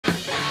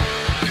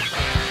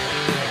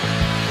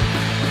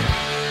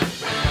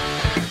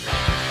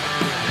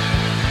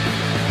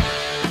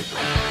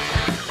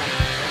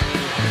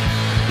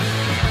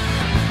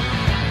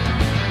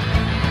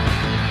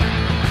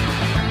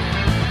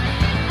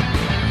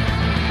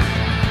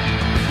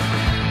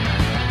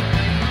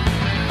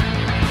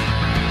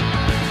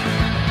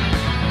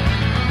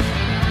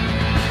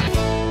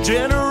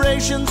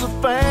generations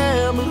of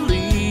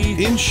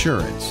family.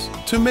 Insurance,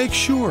 to make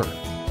sure.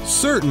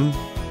 Certain,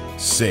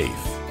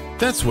 safe.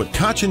 That's what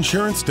Koch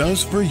Insurance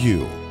does for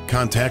you.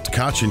 Contact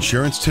Koch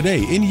Insurance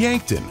today in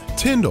Yankton,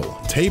 Tyndall,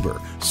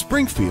 Tabor,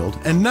 Springfield,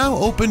 and now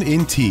open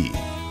in T.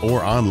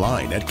 Or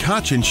online at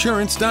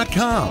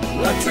KochInsurance.com.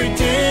 A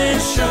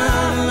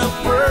tradition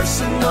of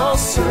personal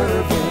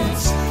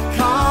service.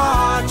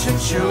 Koch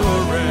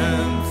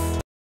Insurance.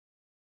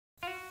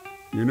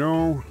 You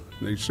know,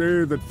 they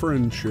say that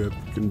friendship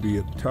can be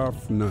a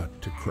tough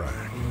nut to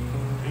crack.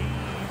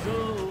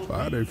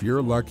 But if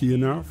you're lucky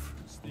enough,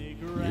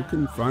 you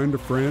can find a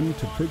friend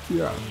to pick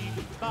you up,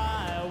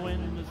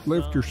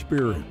 lift your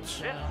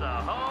spirits,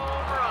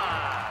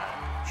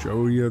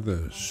 show you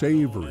the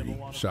savory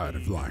side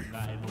of life.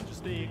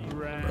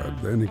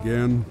 But then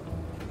again,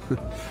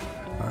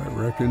 I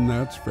reckon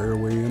that's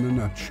Fairway in a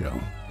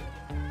nutshell.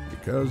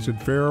 Because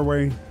at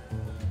Fairway,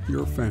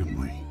 you're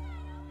family.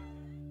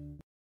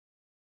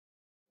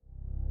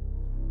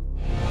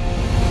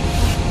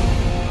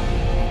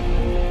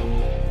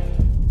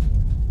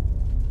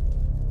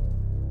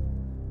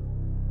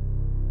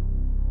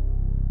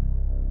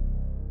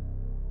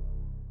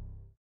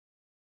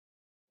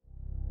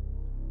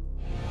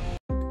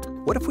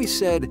 What if we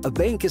said a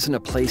bank isn't a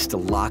place to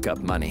lock up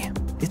money?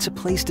 It's a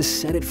place to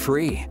set it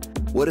free.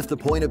 What if the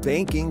point of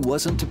banking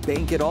wasn't to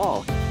bank at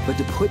all, but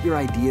to put your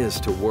ideas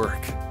to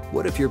work?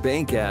 What if your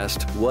bank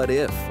asked, what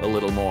if, a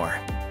little more?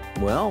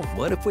 Well,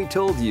 what if we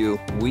told you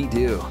we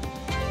do?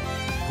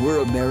 We're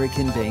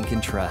American Bank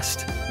and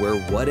Trust, where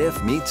what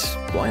if meets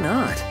why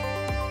not?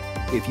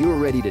 If you're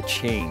ready to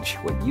change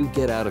what you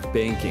get out of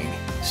banking,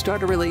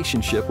 start a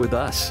relationship with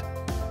us.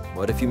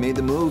 What if you made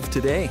the move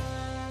today?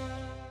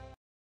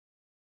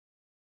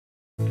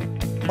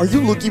 Are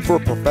you looking for a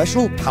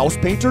professional house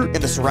painter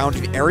in the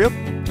surrounding area?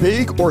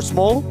 Big or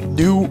small,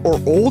 new or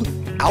old,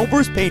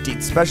 Albers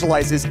Painting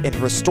specializes in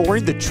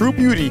restoring the true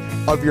beauty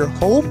of your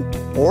home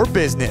or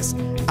business.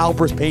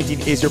 Albers Painting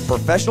is your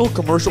professional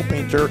commercial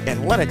painter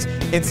in Lenox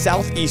in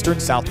southeastern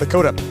South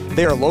Dakota.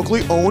 They are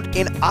locally owned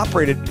and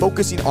operated,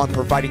 focusing on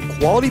providing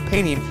quality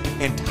painting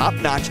and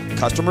top-notch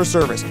customer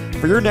service.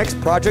 For your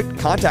next project,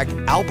 contact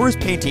Albers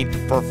Painting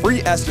for a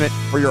free estimate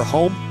for your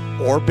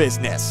home or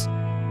business.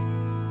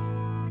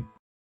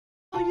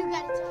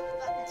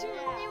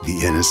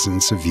 The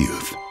innocence of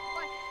youth.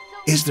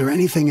 Is there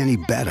anything any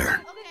better?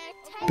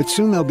 But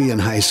soon they'll be in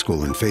high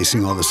school and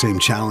facing all the same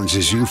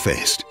challenges you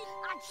faced.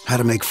 How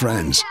to make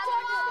friends,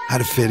 how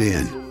to fit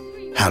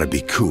in, how to be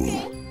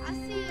cool.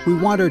 We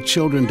want our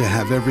children to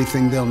have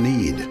everything they'll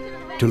need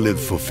to live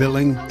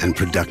fulfilling and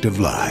productive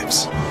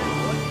lives.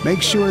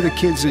 Make sure the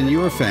kids in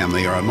your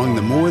family are among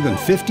the more than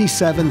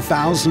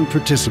 57,000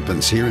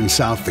 participants here in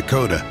South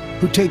Dakota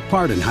who take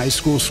part in high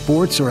school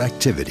sports or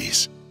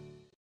activities.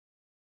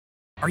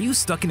 Are you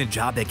stuck in a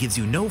job that gives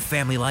you no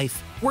family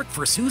life? Work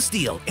for Sioux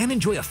Steel and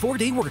enjoy a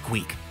 4-day work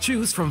week.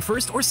 Choose from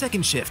first or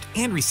second shift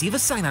and receive a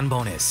sign-on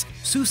bonus.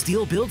 Sioux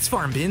Steel builds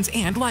farm bins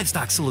and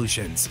livestock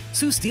solutions.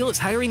 Sioux Steel is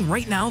hiring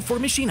right now for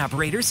machine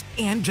operators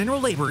and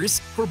general laborers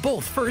for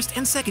both first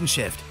and second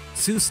shift.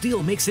 Sioux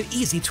Steel makes it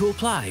easy to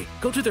apply.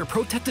 Go to their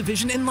ProTech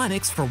division in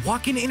Lenox for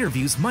walk-in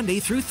interviews Monday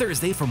through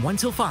Thursday from 1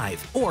 till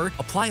 5, or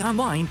apply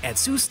online at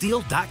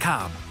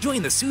SiouxSteel.com.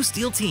 Join the Sioux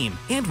Steel team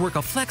and work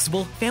a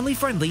flexible,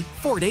 family-friendly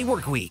 4-day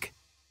work week.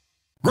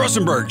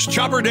 Grossenberg's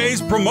Chopper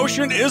Days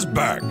promotion is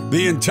back.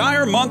 The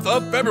entire month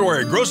of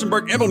February,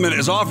 Grossenberg Implement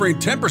is offering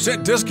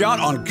 10%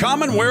 discount on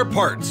common wear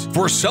parts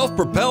for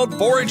self-propelled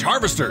 4-H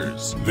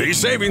harvesters. These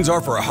savings are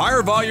for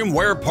higher volume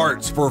wear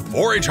parts for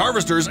 4-H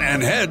harvesters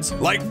and heads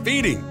like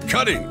feeding,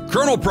 cutting,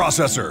 kernel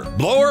processor,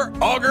 blower,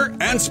 auger,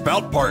 and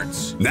spout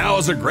parts. Now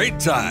is a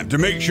great time to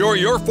make sure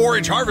your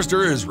 4-H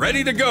harvester is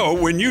ready to go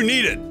when you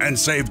need it and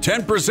save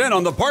 10%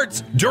 on the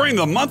parts during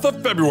the month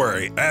of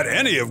February at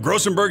any of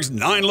Grossenberg's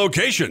 9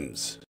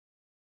 locations.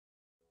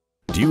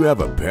 Do you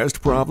have a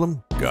pest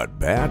problem? Got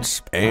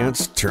bats,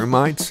 ants,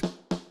 termites?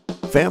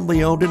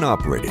 Family owned and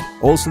operated,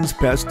 Olson's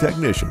Pest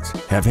Technicians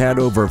have had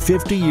over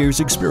 50 years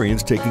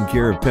experience taking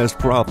care of pest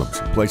problems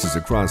in places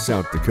across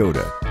South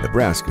Dakota,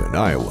 Nebraska, and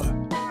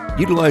Iowa.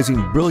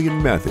 Utilizing brilliant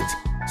methods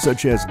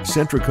such as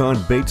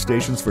Centricon bait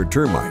stations for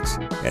termites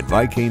and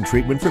Vicane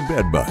treatment for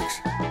bed bugs,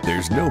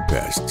 there's no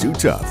pest too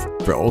tough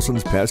for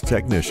Olson's Pest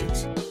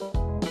Technicians.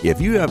 If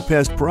you have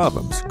pest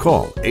problems,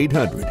 call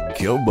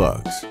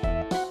 800-KILL-BUGS.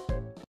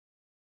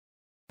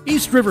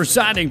 East River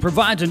Siding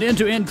provides an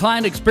end-to-end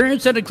client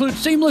experience that includes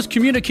seamless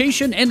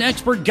communication and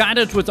expert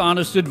guidance with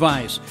honest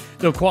advice.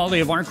 The quality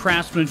of our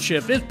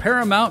craftsmanship is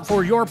paramount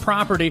for your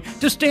property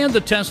to stand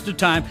the test of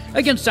time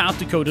against South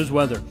Dakota's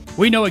weather.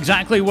 We know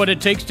exactly what it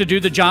takes to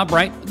do the job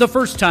right the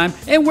first time,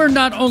 and we're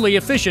not only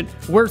efficient,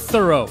 we're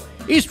thorough.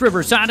 East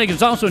River Siding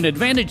is also an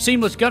advantage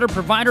seamless gutter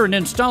provider and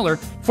installer.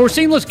 For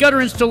seamless gutter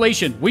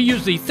installation, we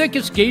use the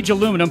thickest gauge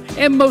aluminum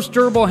and most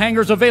durable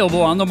hangers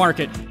available on the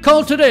market.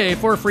 Call today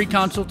for a free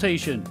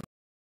consultation.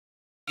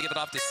 Give it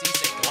off to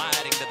Cisse,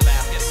 gliding to the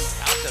basket.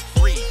 Out to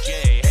 3,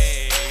 Jay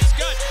Hayes.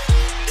 Good.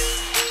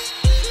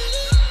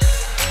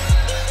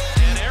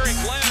 And Eric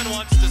Glenn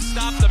wants to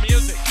stop the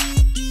music.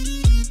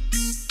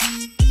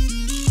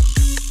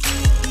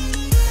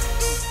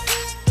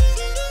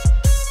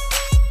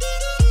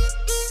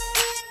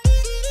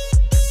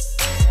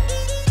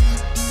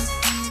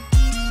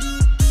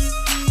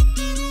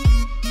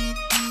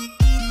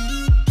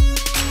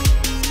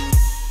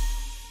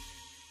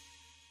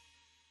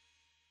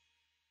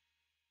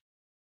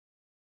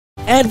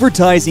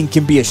 Advertising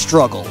can be a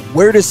struggle.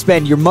 Where to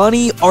spend your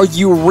money? Are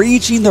you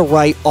reaching the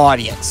right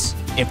audience?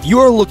 If you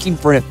are looking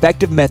for an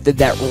effective method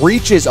that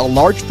reaches a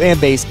large fan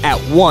base at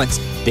once,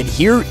 then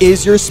here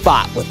is your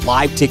spot with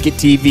Live Ticket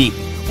TV.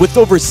 With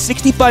over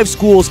 65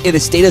 schools in the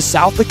state of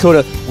South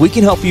Dakota, we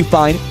can help you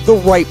find the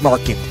right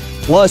market.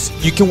 Plus,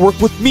 you can work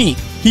with me,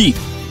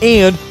 Heath,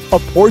 and a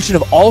portion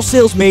of all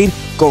sales made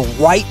go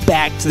right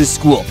back to the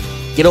school.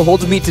 Get a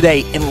hold of me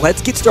today and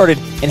let's get started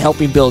in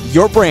helping build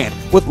your brand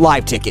with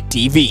Live Ticket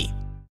TV.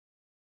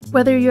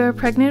 Whether you're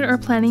pregnant or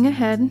planning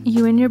ahead,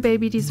 you and your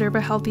baby deserve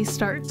a healthy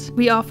start.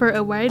 We offer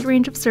a wide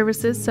range of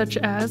services such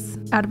as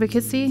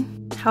advocacy,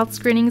 health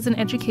screenings and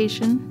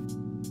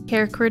education,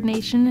 care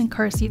coordination and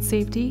car seat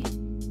safety,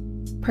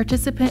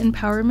 participant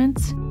empowerment,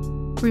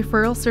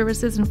 referral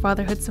services, and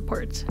fatherhood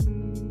support.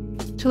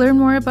 To learn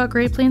more about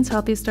Great Plains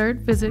Healthy Start,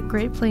 visit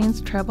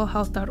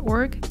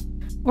greatplainstravelhealth.org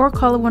or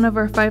call one of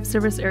our 5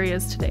 service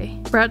areas today.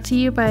 Brought to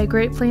you by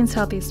Great Plains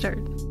Healthy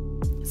Start,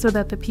 so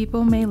that the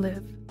people may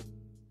live.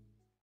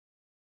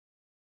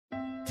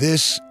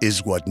 This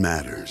is what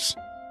matters.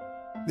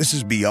 This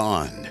is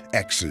beyond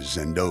X's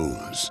and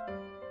O's.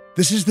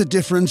 This is the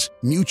difference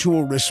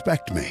mutual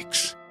respect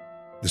makes.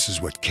 This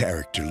is what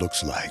character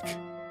looks like.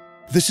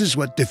 This is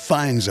what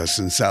defines us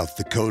in South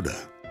Dakota.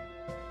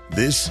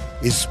 This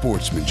is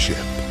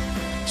sportsmanship.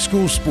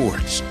 School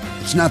sports,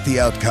 it's not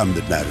the outcome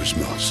that matters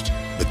most,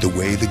 but the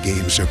way the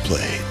games are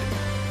played.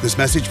 This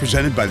message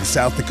presented by the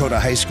South Dakota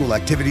High School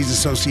Activities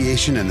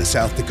Association and the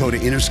South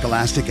Dakota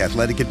Interscholastic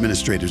Athletic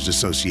Administrators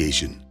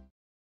Association.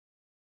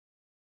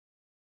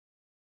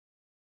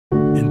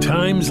 In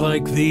times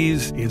like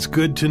these, it's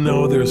good to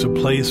know there's a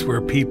place where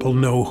people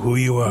know who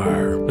you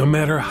are, no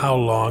matter how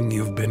long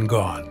you've been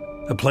gone.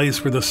 A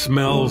place where the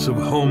smells of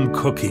home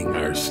cooking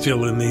are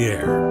still in the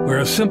air, where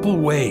a simple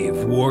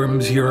wave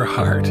warms your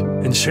heart,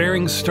 and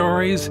sharing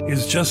stories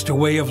is just a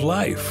way of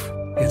life.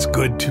 It's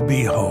good to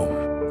be home.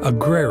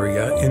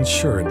 Agraria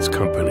Insurance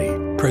Company,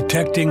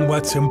 protecting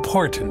what's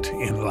important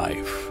in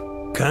life.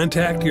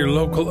 Contact your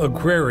local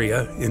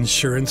Agraria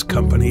Insurance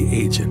Company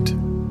agent.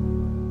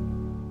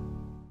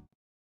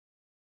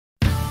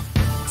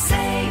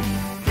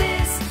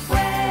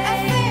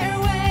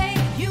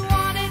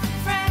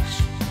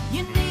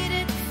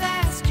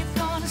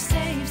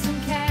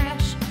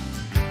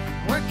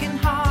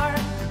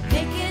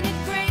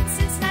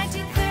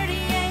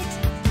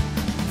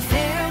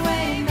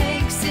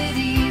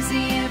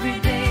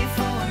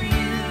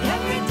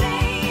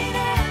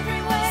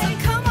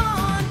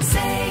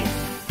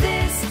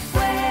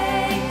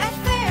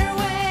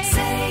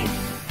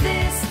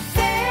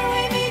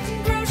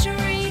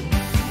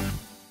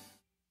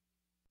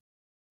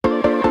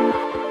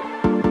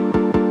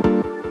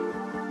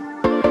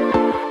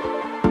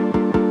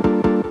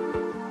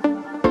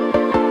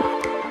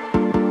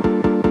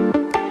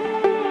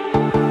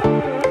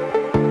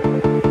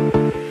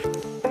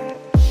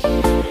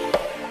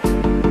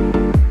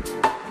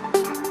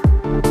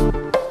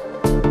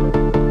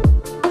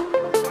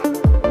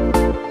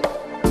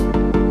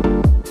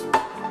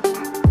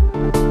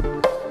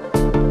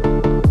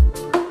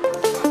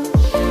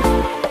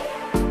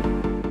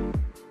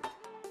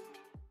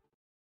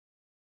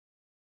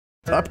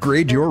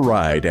 Upgrade your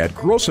ride at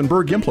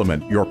Grossenberg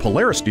Implement, your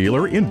Polaris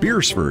dealer in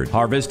Beersford.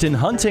 Harvest and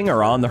hunting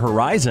are on the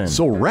horizon.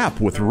 So rap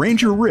with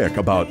Ranger Rick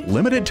about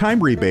limited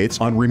time rebates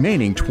on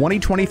remaining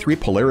 2023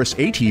 Polaris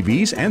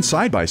ATVs and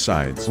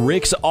side-by-sides.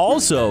 Rick's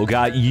also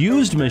got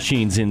used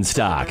machines in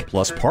stock.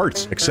 Plus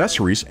parts,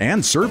 accessories,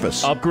 and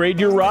service. Upgrade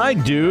your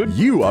ride, dude.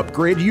 You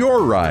upgrade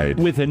your ride.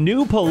 With a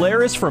new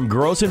Polaris from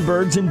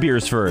Grossenberg's in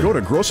Beersford. Go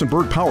to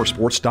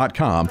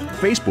GrossenbergPowersports.com,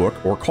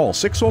 Facebook, or call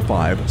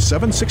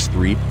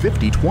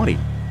 605-763-5020.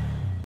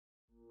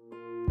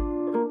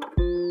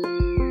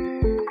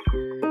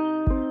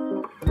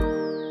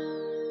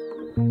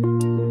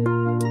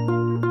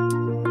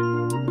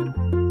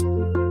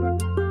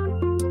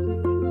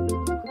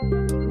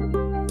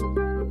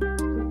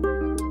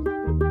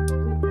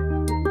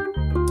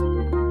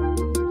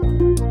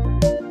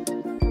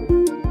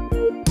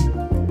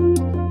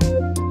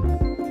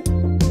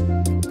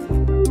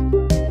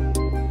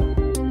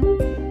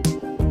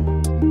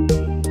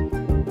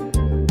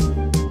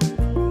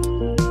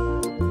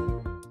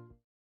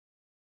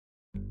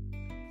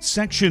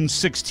 Section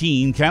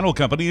 16 Cattle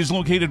Company is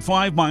located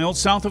 5 miles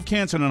south of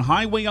Canton on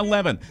Highway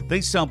 11.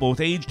 They sell both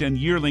aged and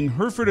yearling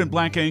Hereford and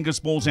Black Angus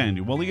bulls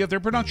annually at their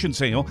production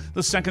sale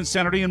the second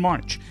Saturday in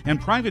March,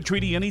 and private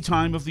treaty any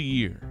time of the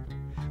year.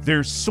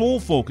 Their sole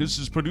focus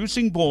is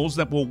producing bulls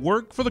that will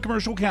work for the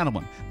commercial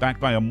cattleman, backed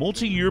by a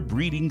multi-year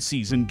breeding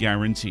season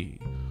guarantee.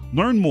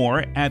 Learn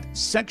more at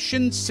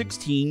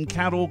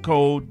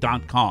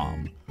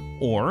section16cattleco.com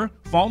or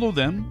follow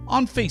them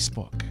on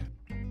Facebook.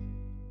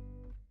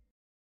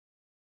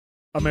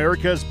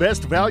 America's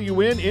Best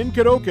Value Inn in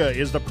Kadoka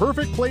is the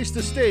perfect place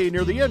to stay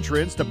near the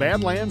entrance to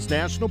Badlands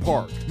National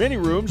Park. Many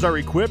rooms are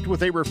equipped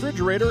with a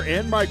refrigerator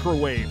and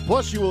microwave.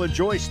 Plus, you will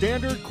enjoy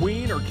standard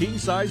queen or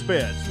king-size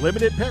beds.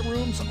 Limited pet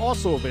rooms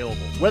also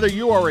available. Whether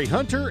you are a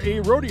hunter, a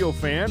rodeo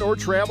fan, or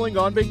traveling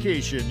on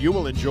vacation, you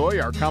will enjoy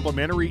our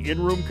complimentary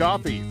in-room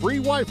coffee, free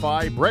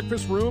Wi-Fi,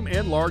 breakfast room,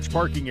 and large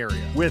parking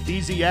area. With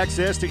easy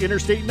access to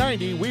Interstate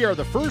 90, we are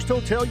the first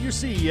hotel you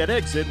see at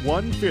exit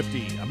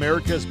 150.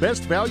 America's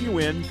Best Value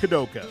Inn,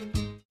 Kadoka.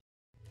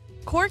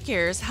 Core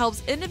Cares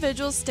helps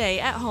individuals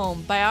stay at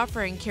home by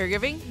offering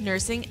caregiving,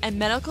 nursing, and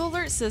medical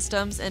alert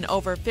systems in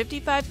over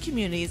 55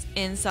 communities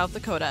in South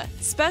Dakota.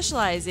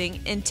 Specializing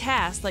in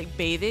tasks like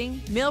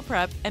bathing, meal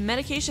prep, and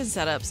medication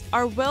setups,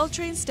 our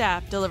well-trained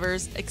staff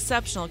delivers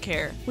exceptional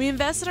care. We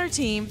invest in our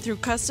team through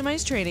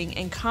customized training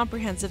and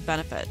comprehensive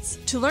benefits.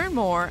 To learn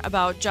more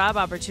about job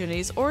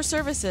opportunities or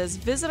services,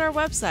 visit our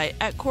website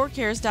at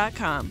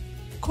corecares.com.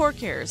 Core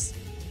Cares,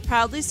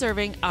 proudly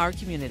serving our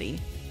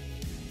community.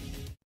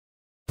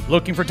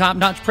 Looking for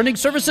top-notch printing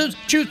services?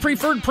 Choose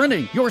Preferred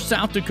Printing, your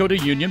South Dakota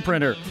union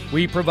printer.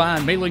 We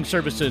provide mailing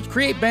services,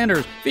 create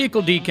banners,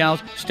 vehicle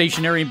decals,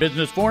 stationery and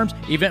business forms,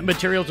 event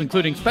materials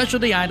including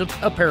specialty items,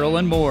 apparel,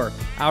 and more.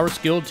 Our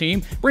skilled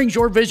team brings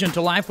your vision to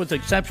life with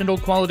exceptional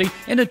quality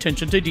and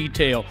attention to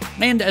detail.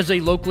 And as a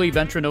locally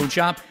veteran-owned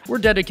shop, we're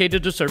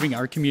dedicated to serving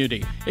our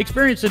community.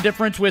 Experience the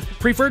difference with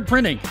Preferred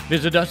Printing.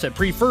 Visit us at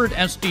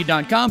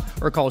preferredsd.com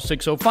or call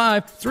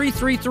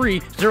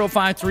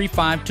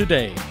 605-333-0535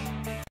 today.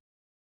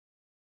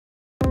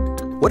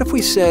 What if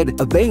we said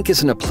a bank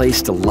isn't a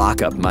place to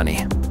lock up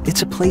money?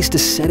 It's a place to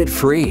set it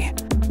free.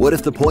 What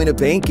if the point of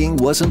banking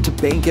wasn't to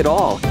bank at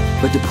all,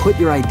 but to put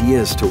your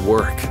ideas to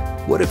work?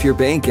 What if your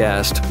bank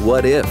asked,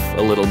 what if,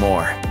 a little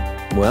more?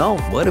 Well,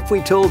 what if we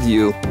told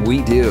you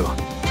we do?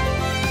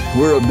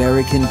 We're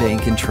American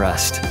Bank and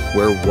Trust,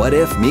 where what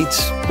if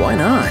meets why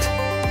not?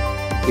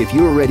 If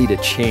you're ready to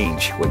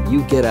change what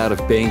you get out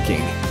of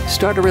banking,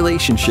 start a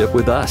relationship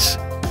with us.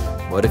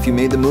 What if you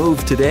made the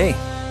move today?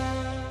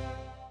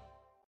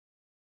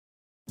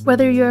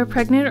 Whether you're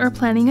pregnant or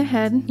planning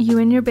ahead, you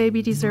and your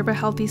baby deserve a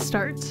healthy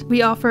start.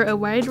 We offer a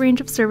wide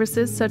range of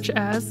services such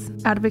as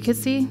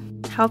advocacy,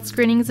 health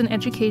screenings and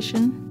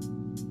education,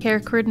 care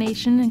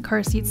coordination and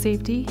car seat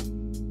safety,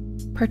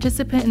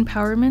 participant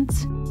empowerment,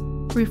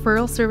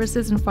 referral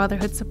services, and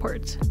fatherhood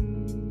support.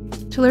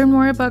 To learn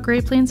more about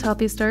Great Plains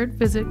Healthy Start,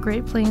 visit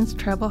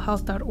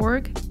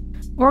greatplainstravelhealth.org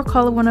or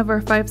call one of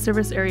our 5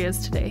 service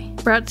areas today.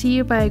 Brought to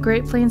you by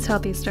Great Plains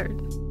Healthy Start,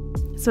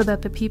 so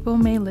that the people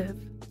may live.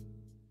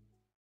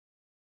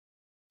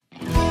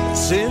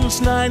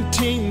 Since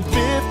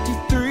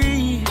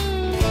 1953,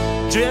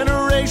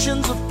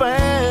 generations of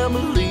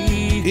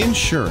family.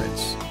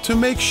 Insurance. To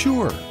make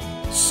sure.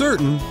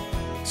 Certain.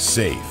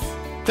 Safe.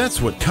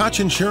 That's what Koch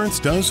Insurance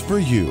does for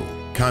you.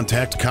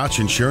 Contact Koch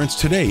Insurance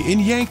today in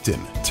Yankton,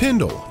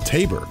 Tyndall,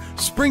 Tabor,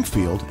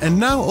 Springfield, and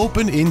now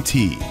open in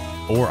T.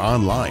 Or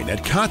online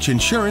at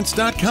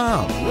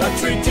KochInsurance.com. A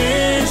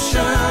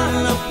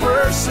tradition of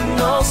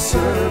personal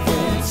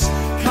servants.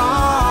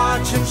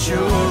 Koch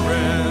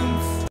Insurance.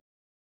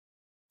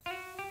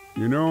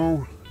 You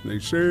know, they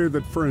say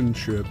that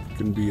friendship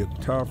can be a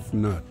tough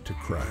nut to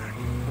crack.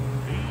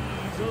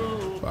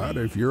 But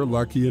if you're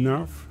lucky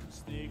enough,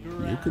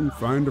 you can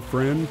find a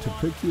friend to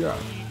pick you up,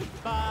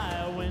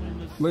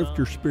 lift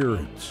your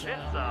spirits,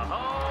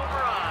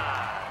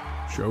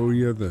 show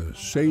you the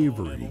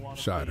savory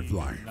side of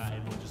life.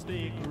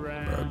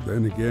 But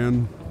then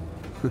again,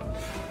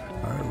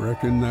 I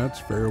reckon that's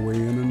Fairway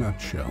in a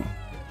nutshell.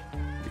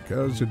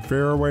 Because at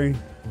Fairway,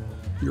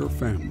 you're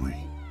family.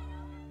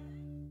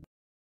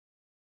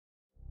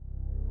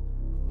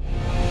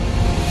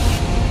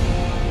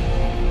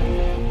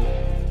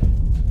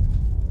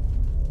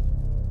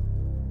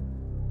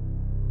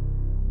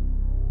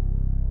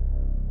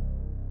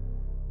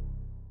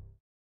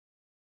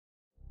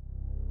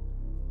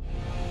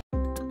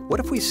 What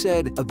if we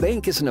said a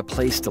bank isn't a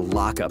place to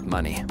lock up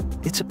money?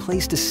 It's a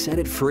place to set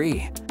it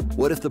free.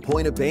 What if the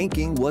point of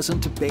banking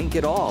wasn't to bank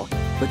at all,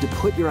 but to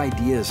put your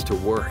ideas to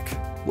work?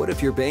 What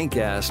if your bank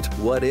asked,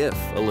 what if,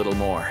 a little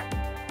more?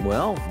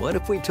 Well, what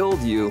if we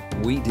told you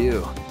we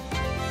do?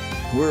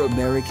 We're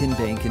American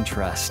Bank and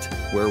Trust,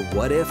 where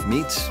what if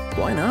meets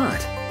why not?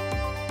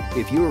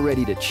 If you're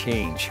ready to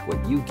change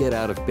what you get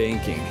out of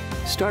banking,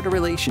 start a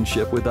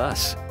relationship with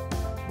us.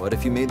 What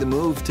if you made the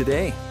move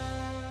today?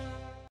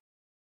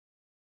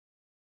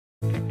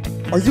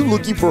 Are you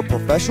looking for a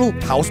professional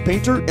house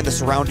painter in the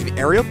surrounding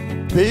area?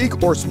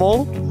 Big or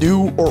small,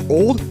 new or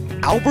old,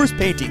 Albers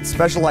Painting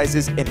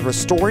specializes in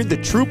restoring the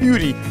true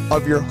beauty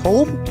of your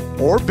home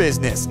or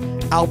business.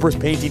 Albers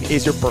Painting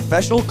is your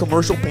professional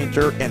commercial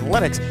painter in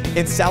Lenox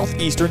in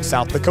southeastern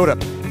South Dakota.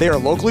 They are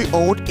locally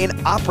owned and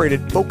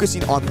operated,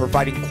 focusing on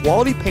providing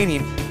quality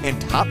painting and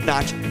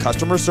top-notch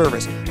customer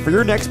service. For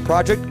your next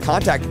project,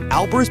 contact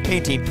Albers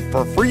Painting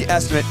for a free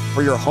estimate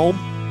for your home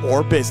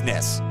or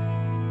business.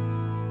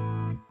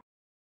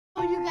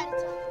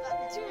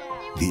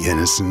 The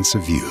innocence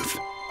of youth.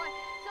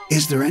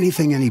 Is there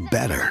anything any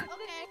better?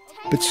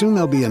 But soon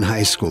they'll be in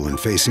high school and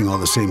facing all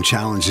the same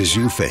challenges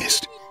you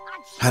faced.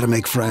 How to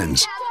make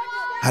friends,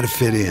 how to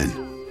fit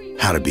in,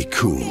 how to be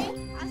cool.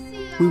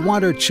 We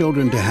want our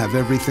children to have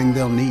everything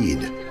they'll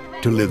need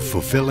to live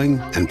fulfilling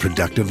and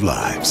productive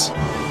lives.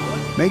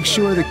 Make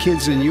sure the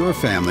kids in your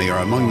family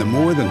are among the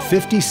more than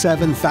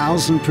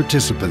 57,000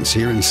 participants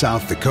here in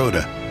South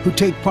Dakota who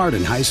take part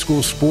in high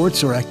school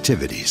sports or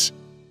activities.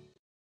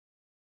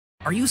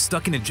 Are you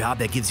stuck in a job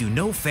that gives you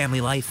no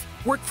family life?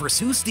 Work for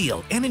Sue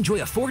Steel and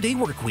enjoy a 4-day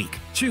work week.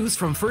 Choose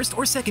from first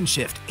or second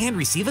shift and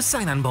receive a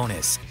sign-on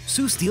bonus.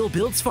 Sue Steel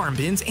builds farm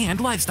bins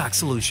and livestock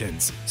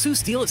solutions. Sue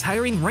Steel is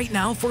hiring right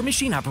now for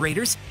machine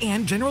operators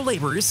and general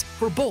laborers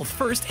for both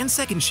first and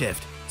second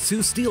shift.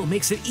 Sue Steel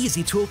makes it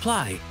easy to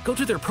apply. Go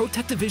to their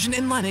ProTech division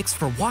in Lennox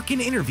for walk-in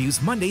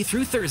interviews Monday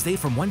through Thursday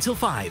from 1 till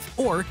 5,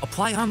 or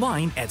apply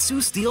online at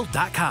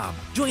SueSteel.com.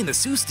 Join the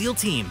Sue Steel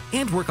team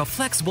and work a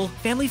flexible,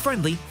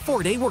 family-friendly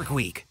 4-day work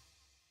week.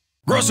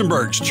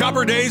 Grossenberg's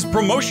Chopper Days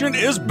promotion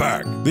is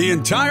back. The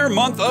entire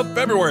month of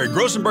February,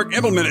 Grossenberg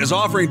Implement is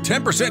offering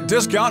 10%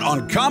 discount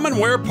on common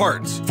wear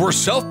parts for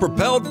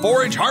self-propelled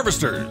 4H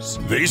harvesters.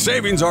 These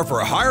savings are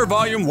for higher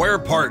volume wear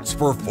parts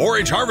for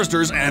 4H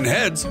harvesters and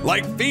heads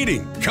like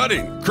feeding,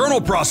 cutting, kernel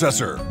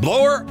processor,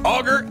 blower,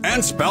 auger,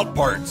 and spout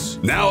parts.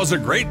 Now is a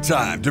great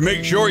time to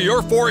make sure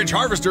your 4H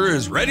harvester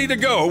is ready to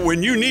go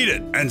when you need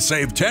it and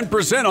save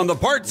 10% on the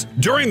parts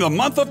during the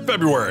month of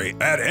February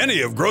at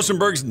any of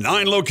Grossenberg's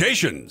 9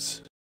 locations.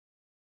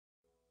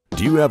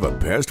 Do you have a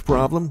pest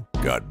problem?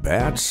 Got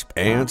bats,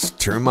 ants,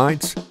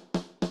 termites?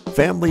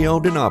 Family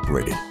owned and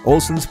operated,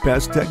 Olson's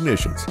Pest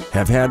Technicians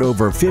have had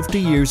over 50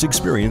 years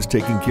experience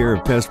taking care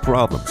of pest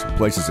problems in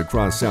places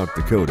across South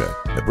Dakota,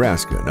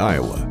 Nebraska, and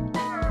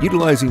Iowa.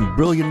 Utilizing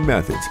brilliant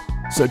methods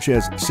such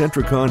as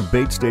Centricon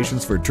bait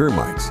stations for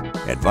termites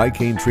and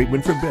Vicane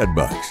treatment for bed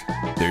bugs,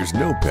 there's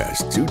no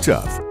pest too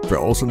tough for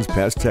Olson's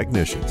Pest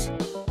Technicians.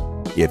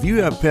 If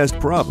you have pest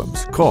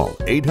problems, call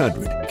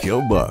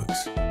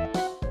 800-KILL-BUGS.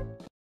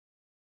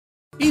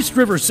 East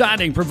River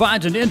Siding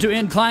provides an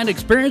end-to-end client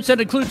experience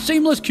that includes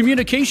seamless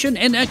communication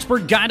and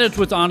expert guidance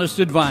with honest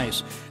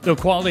advice. The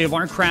quality of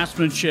our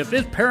craftsmanship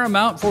is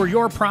paramount for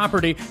your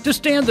property to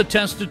stand the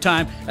test of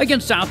time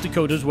against South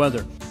Dakota's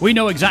weather. We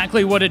know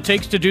exactly what it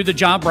takes to do the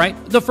job right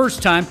the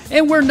first time,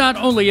 and we're not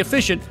only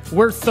efficient,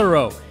 we're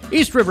thorough.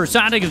 East River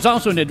Siding is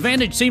also an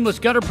Advantage seamless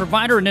gutter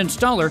provider and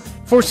installer.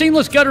 For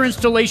seamless gutter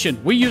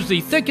installation, we use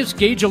the thickest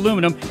gauge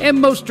aluminum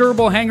and most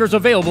durable hangers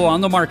available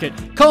on the market.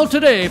 Call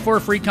today for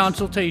a free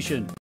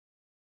consultation.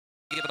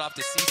 Give it off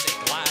to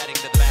Cisse, gliding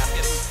to the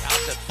basket. Out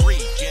to 3,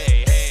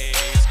 Jay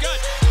Hayes. Good.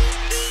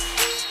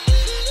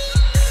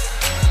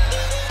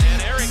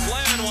 And Eric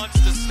Glenn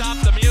wants to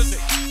stop the music.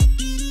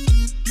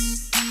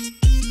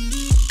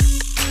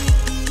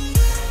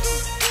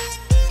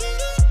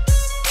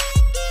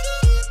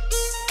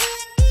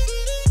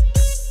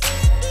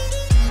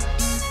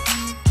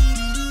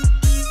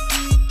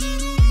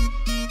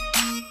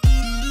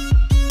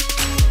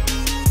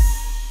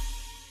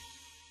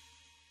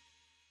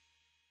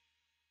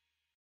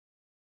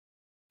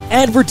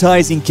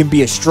 Advertising can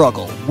be a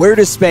struggle. Where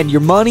to spend your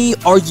money?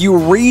 Are you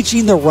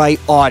reaching the right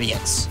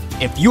audience?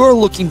 If you are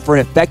looking for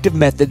an effective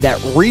method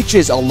that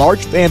reaches a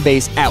large fan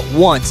base at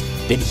once,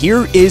 then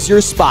here is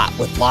your spot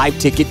with Live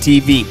Ticket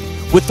TV.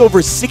 With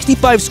over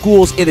 65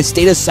 schools in the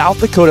state of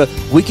South Dakota,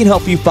 we can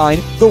help you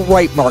find the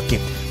right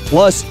market.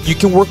 Plus, you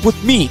can work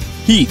with me,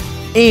 Heath,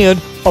 and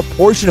a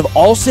portion of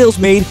all sales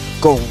made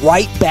go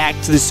right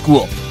back to the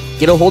school.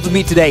 Get a hold of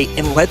me today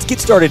and let's get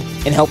started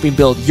in helping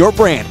build your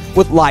brand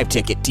with Live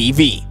Ticket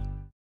TV.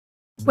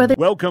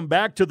 Welcome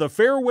back to the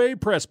Fairway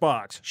Press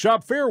Box.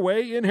 Shop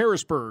Fairway in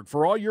Harrisburg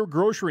for all your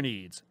grocery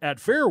needs. At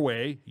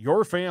Fairway,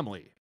 your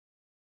family.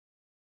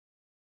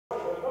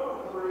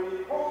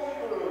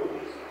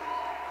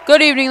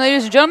 Good evening,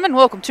 ladies and gentlemen.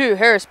 Welcome to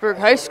Harrisburg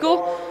High School,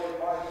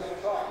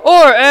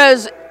 or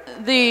as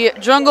the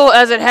jungle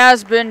as it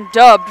has been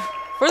dubbed.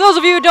 For those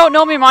of you who don't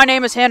know me, my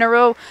name is Hannah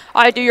Rowe.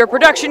 I do your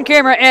production,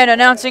 camera, and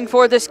announcing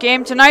for this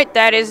game tonight.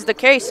 That is the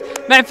case.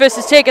 Memphis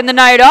is taking the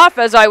night off,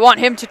 as I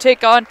want him to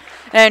take on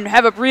and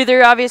have a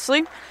breather,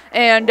 obviously.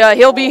 And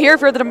he'll be here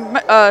for the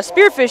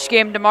Spearfish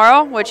game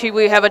tomorrow, which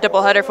we have a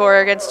doubleheader for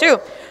against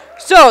too.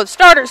 So,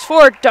 starters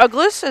for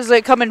Douglas as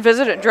they come and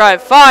visit and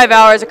drive 5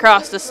 hours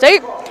across the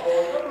state.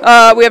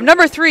 We have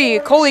number 3,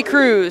 Coley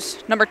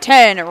Cruz. Number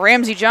 10,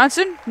 Ramsey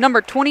Johnson.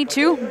 Number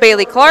 22,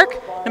 Bailey Clark.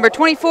 Number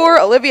 24,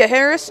 Olivia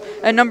Harris.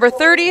 And number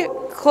 30,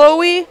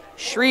 Chloe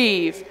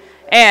Shreve.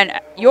 And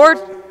your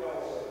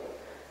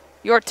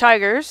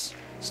Tigers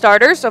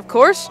starters, of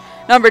course.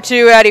 Number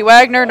 2, Addie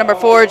Wagner. Number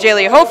 4,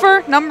 Jaylee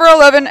Hofer. Number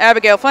 11,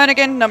 Abigail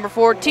Flanagan. Number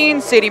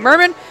 14, Sadie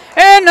Merman.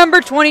 And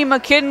number 20,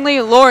 McKinley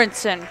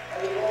Lawrenson.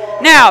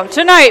 Now,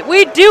 tonight,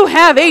 we do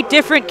have a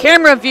different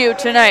camera view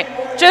tonight,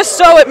 just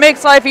so it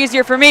makes life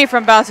easier for me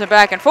from bouncing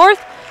back and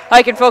forth.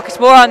 I can focus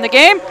more on the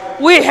game.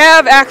 We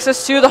have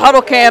access to the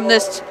huddle cam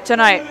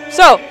tonight.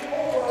 So,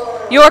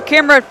 your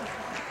camera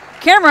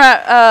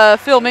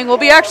filming will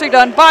be actually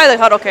done by the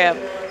huddle cam.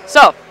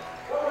 So,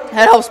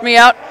 that helps me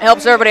out, it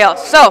helps everybody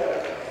else. So,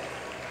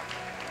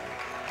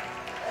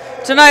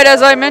 Tonight,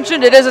 as I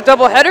mentioned, it is a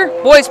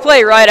doubleheader. Boys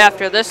play right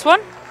after this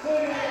one.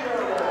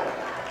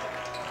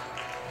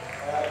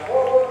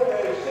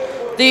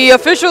 The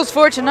officials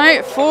for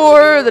tonight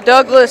for the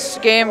Douglas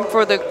game,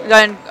 for the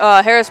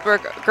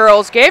Harrisburg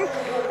girls game,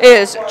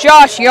 is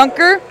Josh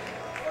Junker,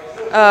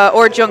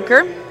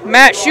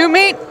 Matt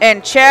Shoemate,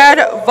 and Chad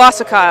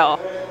Vossakile.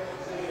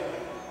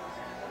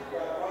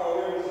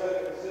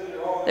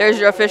 There's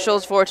your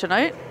officials for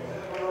tonight.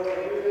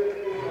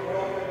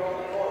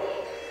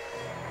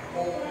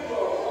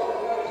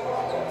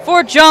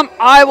 For jump,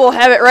 I will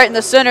have it right in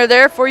the center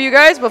there for you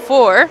guys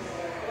before.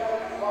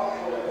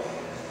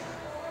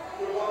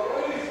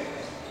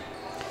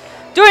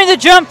 Doing the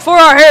jump for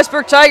our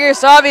Harrisburg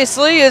Tigers,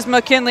 obviously, is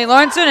McKinley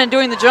Lawrenson, and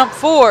doing the jump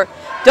for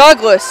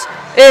Douglas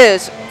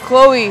is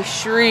Chloe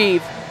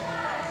Shreve.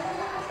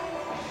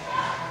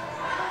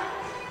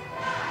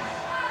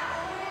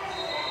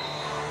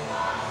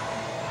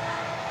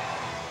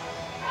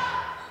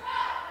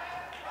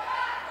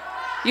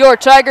 Your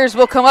Tigers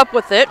will come up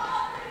with it.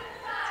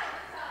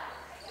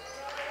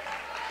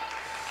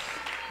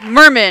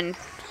 Merman,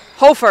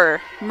 Hofer,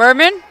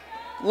 Merman,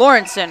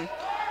 Lawrenson,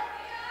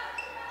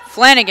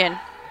 Flanagan,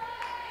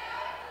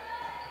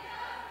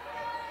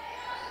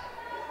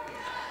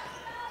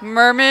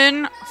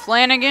 Merman,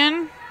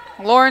 Flanagan,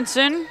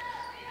 Lawrenson,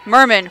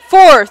 Merman.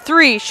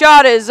 4-3,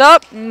 shot is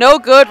up, no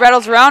good,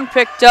 rattles around,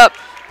 picked up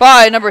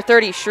by number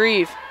 30,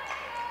 Shreve.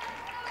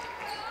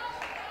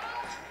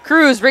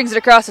 Cruz brings it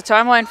across the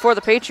timeline for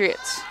the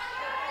Patriots.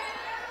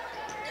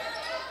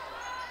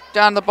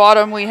 Down the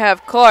bottom we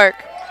have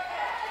Clark,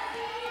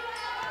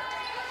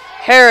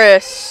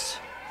 Harris,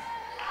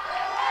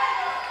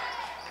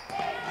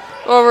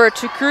 over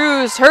to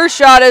Cruz. Her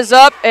shot is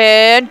up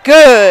and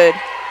good.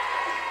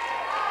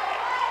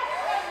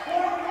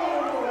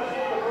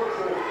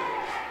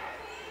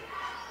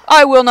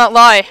 I will not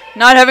lie.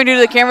 Not having to do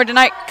the camera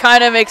tonight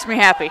kind of makes me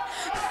happy.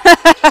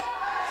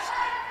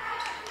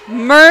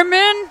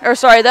 Merman, or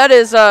sorry, that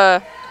is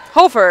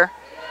Hofer,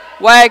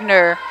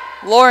 Wagner,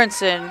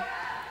 Lawrenson,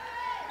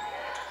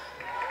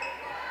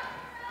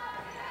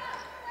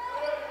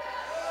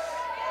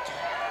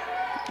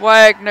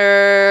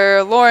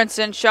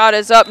 Lawrenson, shot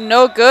is up,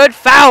 no good,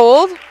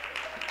 fouled.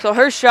 So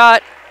her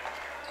shot,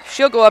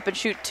 she'll go up and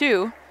shoot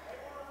 2.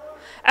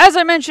 As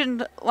I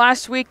mentioned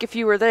last week, if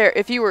you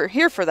were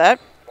here for that,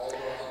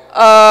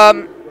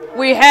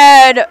 we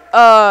had,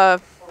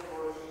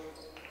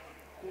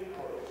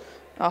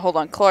 hold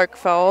on, Clark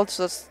fouled,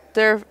 so that's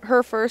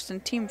her first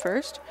and team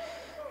first.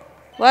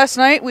 Last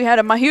night, we had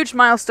a huge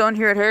milestone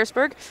here at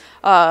Harrisburg.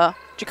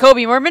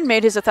 Jacoby Merman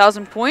made his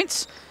 1,000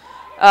 points.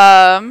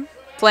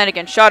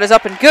 Flanagan, shot is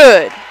up and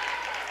good.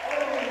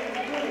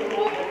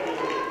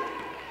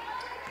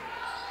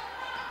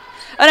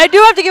 And I do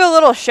have to give a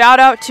little shout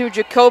out to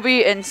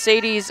Jacoby and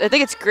Sadie's, I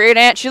think it's great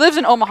aunt. She lives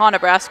in Omaha,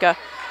 Nebraska.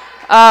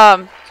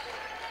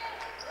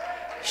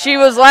 She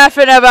was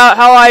laughing about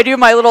how I do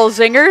my little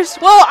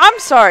zingers. Well, I'm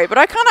sorry, but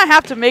I kind of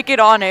have to make it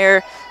on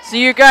air so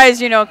you guys,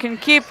 can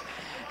keep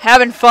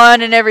having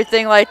fun and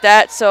everything like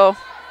that. So,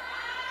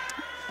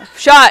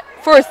 shot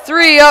for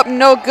 3 up,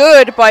 no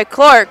good by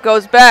Clark,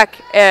 goes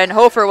back, and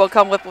Hofer will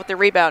come with the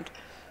rebound.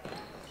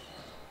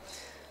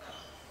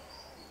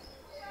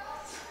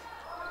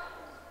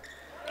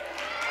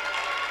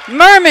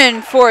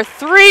 Merman for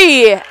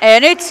 3,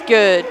 and it's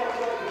good.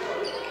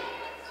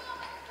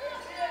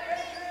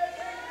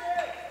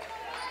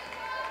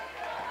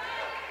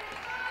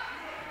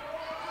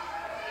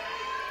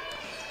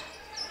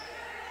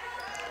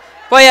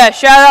 But yeah,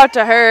 shout out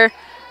to her.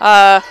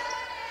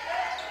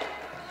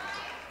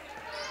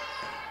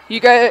 You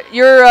guys,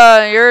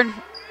 your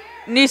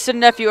niece and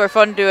nephew are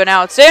fun to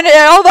announce, and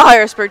all the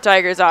Harrisburg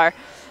Tigers are.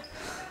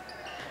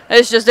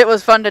 It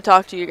was fun to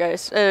talk to you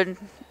guys and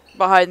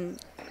behind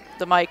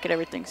the mic and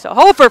everything. So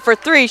Hofer for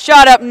 3,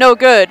 shot up, no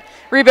good.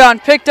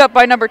 Rebound picked up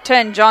by number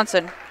 10,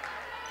 Johnson.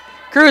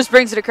 Cruz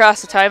brings it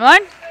across the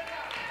timeline.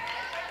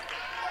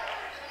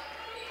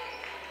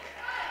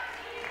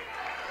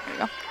 There you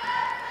go.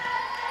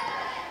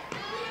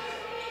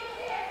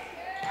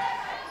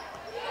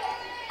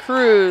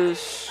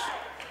 Cruz.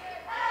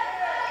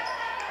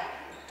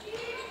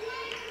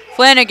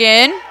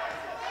 Flanagan.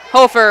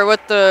 Hofer with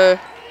the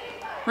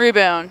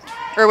rebound,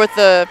 or with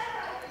the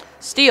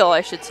steal,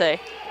 I should say.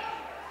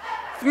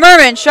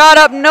 Merman, shot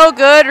up, no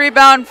good.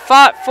 Rebound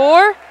fought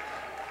for.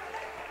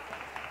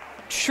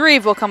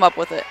 Shreve will come up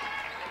with it.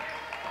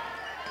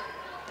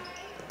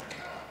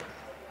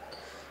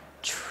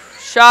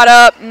 Shot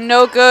up,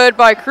 no good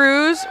by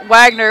Cruz.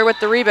 Wagner with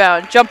the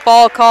rebound. Jump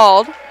ball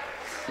called.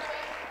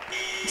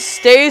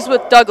 Stays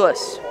with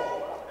Douglas.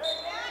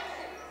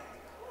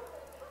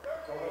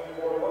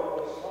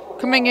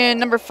 Coming in,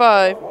 number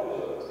 5.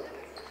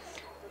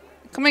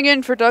 Coming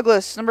in for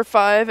Douglas, number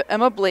 5,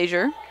 Emma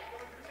Blazier.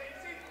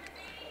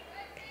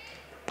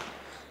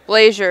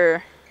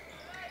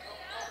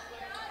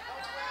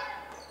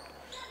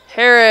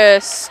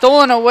 Harris,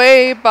 stolen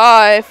away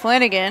by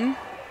Flanagan.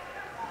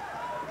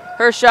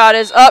 Her shot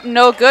is up,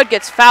 no good,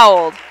 gets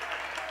fouled.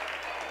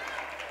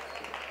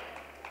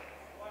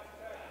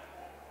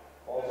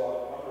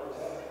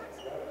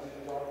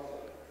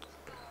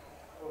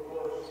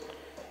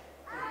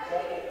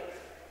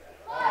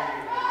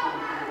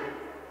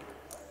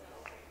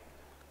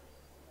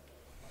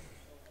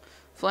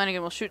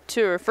 Flanagan will shoot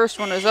two. Her first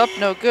one is up,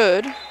 no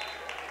good.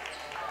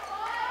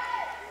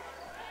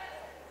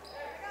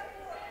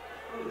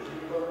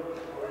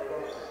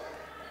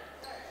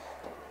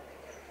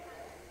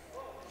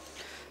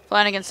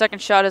 Flanagan's second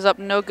shot is up,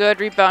 no good.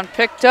 Rebound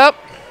picked up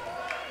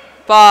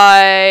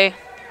by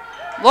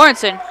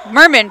Lawrenson.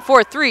 Merman,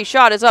 4-3,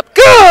 shot is up,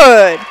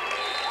 good!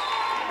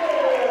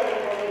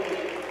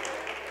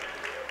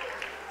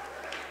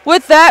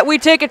 With that, we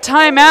take a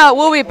timeout.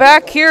 We'll be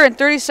back here in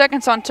 30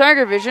 seconds on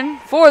Tiger Vision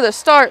for the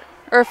start,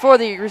 or for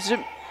the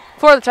resume.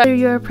 Whether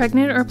you're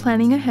pregnant or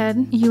planning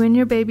ahead, you and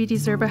your baby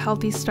deserve a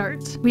healthy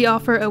start. We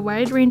offer a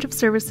wide range of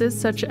services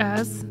such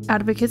as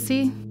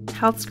advocacy,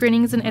 health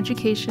screenings and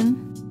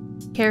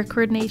education, care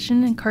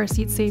coordination and car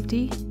seat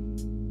safety,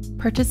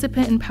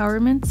 participant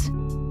empowerment,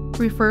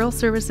 referral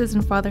services,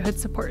 and fatherhood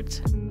support.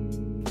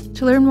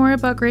 To learn more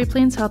about Great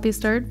Plains Healthy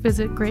Start,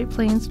 visit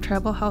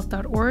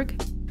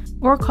greatplainstravelhealth.org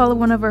or call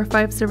one of our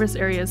 5 service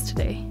areas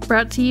today.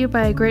 Brought to you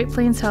by Great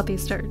Plains Healthy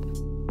Start,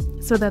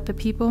 so that the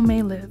people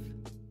may live.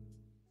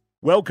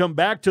 Welcome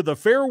back to the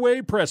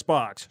Fairway Press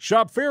Box.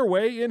 Shop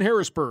Fairway in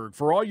Harrisburg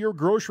for all your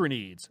grocery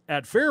needs.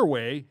 At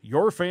Fairway,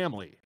 your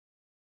family.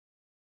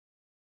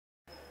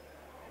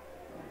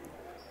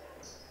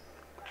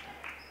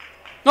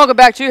 Welcome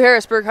back to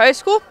Harrisburg High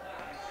School.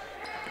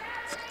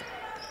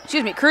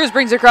 Excuse me, Cruz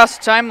brings it across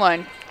the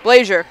timeline.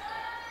 Blazier,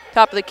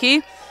 top of the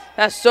key.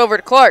 Passes over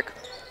to Clark.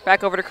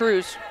 Back over to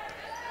Cruz.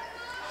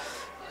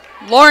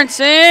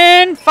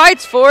 Lawrenson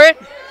fights for it,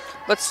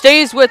 but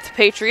stays with the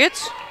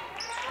Patriots.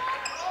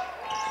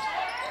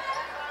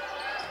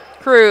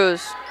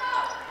 Cruz.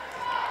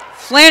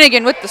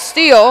 Flanagan with the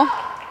steal.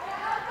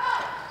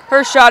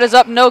 Her shot is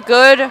up, no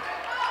good.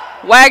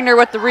 Wagner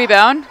with the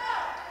rebound.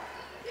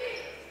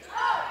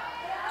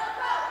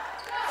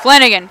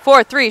 Flanagan,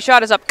 4-3,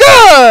 shot is up,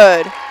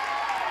 good!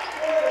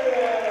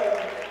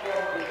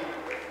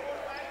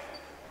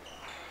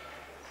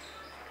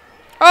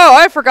 Oh,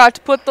 I forgot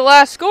to put the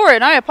last score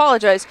in. I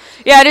apologize.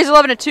 Yeah, it is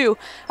 11-2.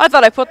 I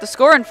thought I put the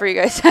score in for you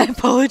guys. I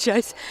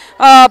apologize.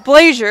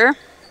 Blazier.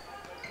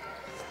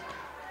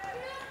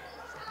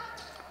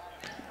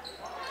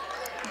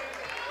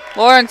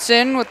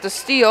 Lawrenson with the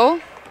steal.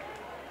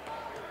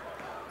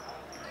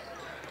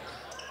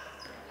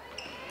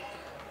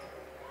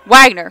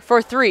 Wagner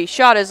for 3.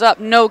 Shot is up,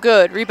 no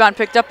good. Rebound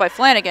picked up by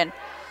Flanagan.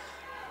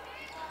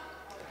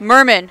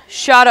 Merman,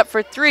 shot up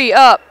for 3,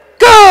 up,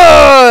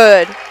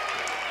 good!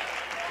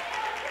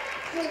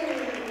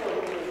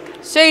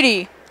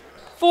 Sadie,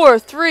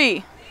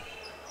 4-3.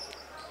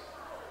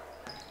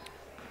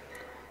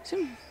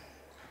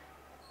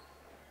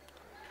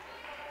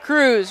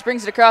 Cruz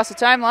brings it across the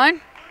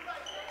timeline.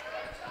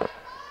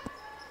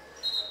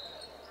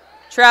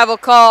 Travel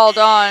called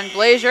on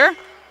Blazier.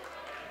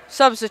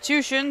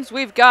 Substitutions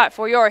we've got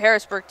for your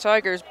Harrisburg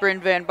Tigers: Bryn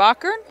Van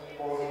Bakkeren,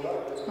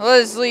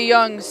 Leslie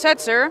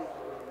Young-Setzer,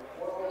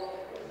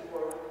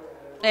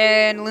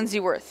 and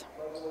Lindsay Worth.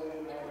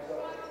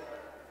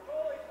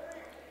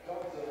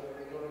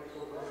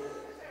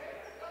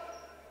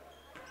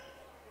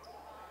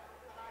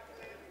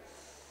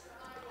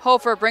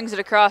 Hofer brings it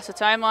across the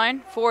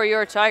timeline for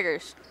your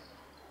Tigers.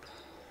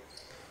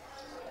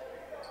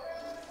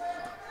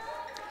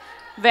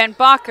 Van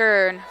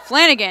Bakkeren,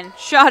 Flanagan,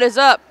 shot is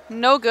up,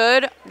 no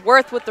good.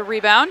 Worth with the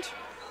rebound.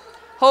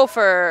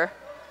 Hofer,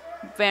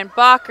 Van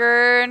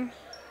Bakkeren.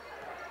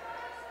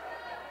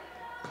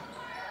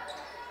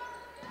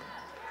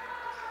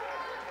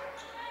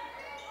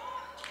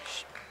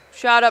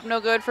 Shot up, no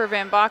good for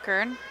Van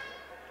Bakkeren.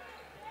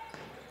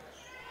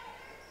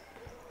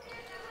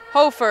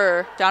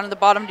 Hofer, down at the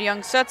bottom to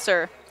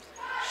Young-Setzer.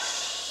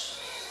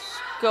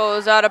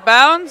 Goes out of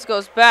bounds,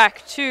 goes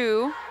back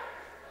to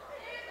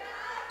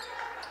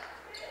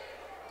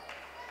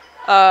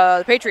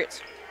the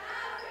Patriots.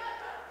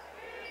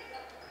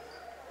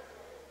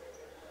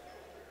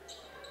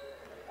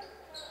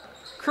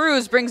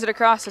 Cruz brings it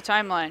across the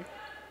timeline.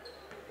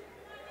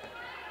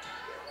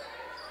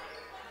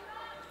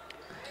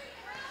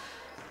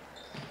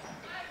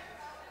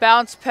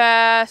 Bounce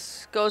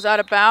pass, goes out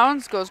of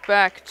bounds, goes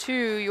back to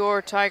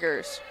your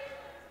Tigers.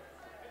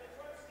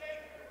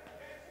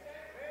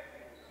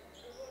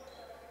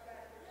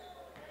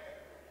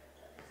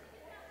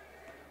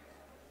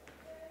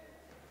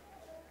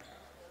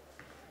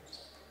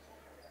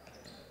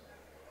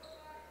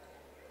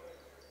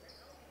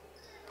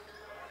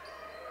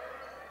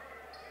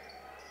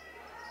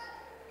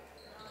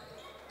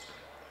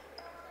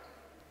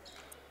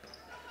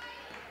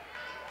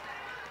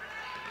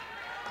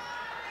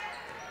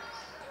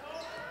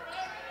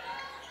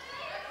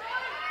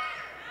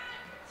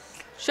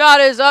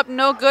 Shot is up,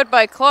 no good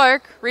by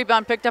Clark.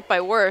 Rebound picked up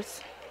by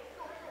Worth.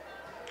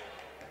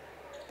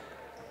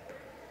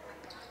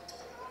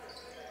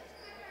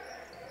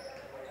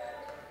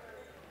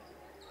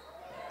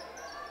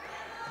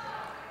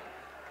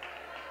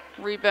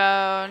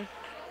 Rebound.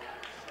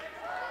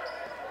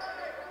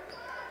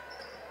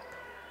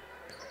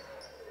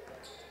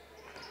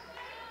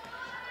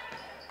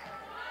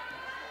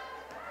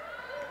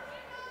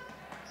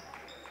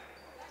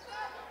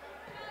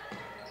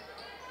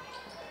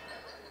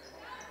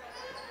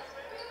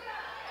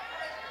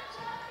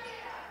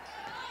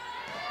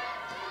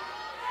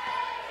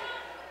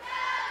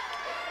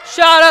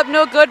 Shot up,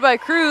 no good by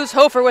Cruz.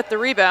 Hofer with the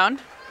rebound.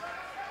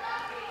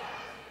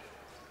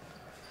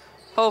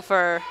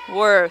 Hofer,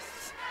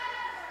 Worth,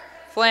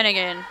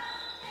 Flanagan.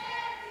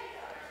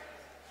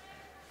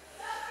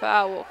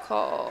 Foul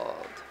called.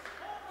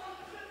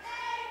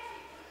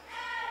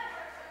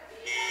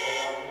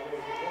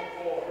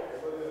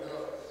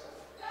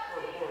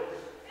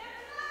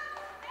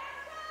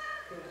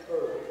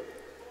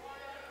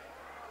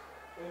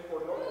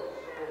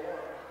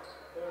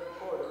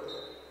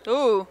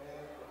 Ooh.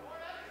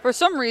 For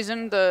some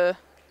reason, the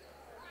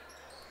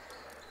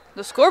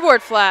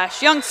scoreboard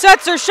flash. Young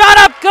Setzer shot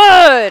up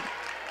good.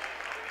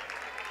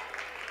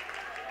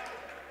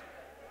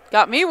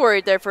 Got me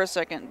worried there for a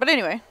second. But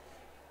anyway.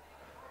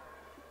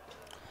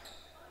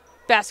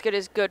 Basket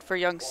is good for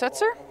Young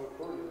Setzer.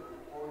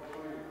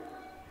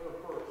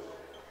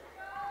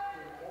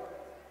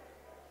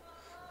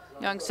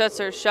 Young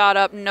Setzer shot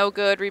up, no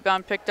good.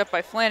 Rebound picked up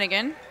by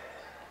Flanagan.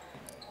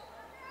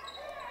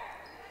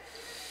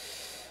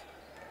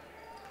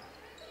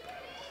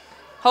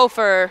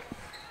 Hofer.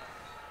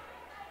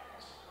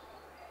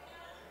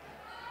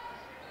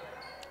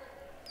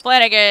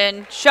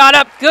 Flanagan, shot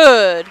up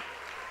good.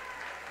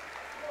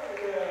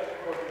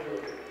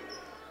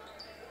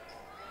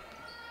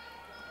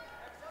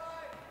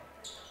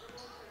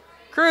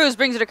 Cruz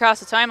brings it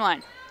across the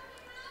timeline.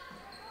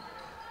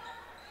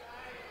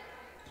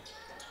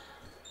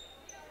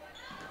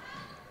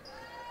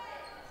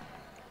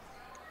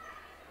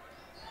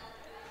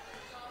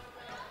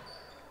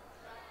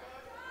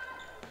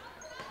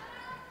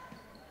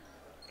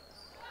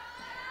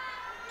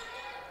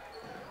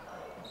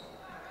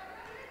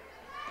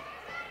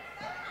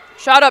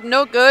 Shot up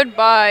no good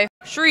by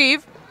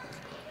Shreve.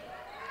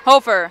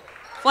 Hofer.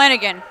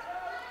 Flanagan.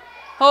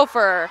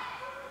 Hofer.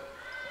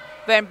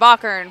 Van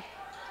Bakern.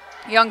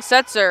 Young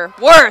Setzer.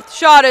 Worth.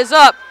 Shot is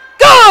up.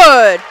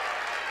 Good!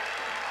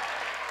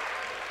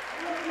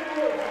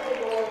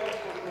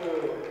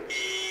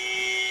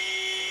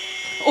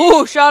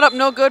 Ooh, shot up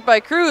no good by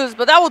Cruz,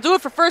 but that will do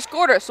it for first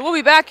quarter. So we'll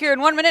be back here in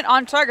 1 minute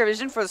on Tiger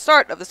Vision for the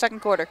start of the second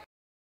quarter.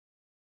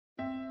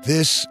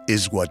 This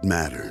is what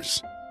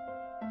matters.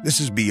 This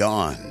is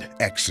beyond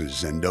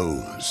X's and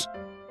O's.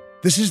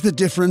 This is the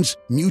difference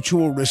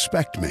mutual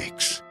respect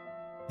makes.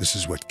 This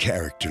is what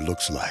character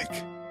looks like.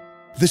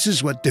 This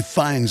is what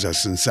defines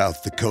us in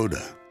South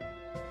Dakota.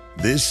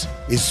 This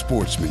is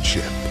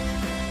sportsmanship.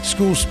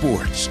 School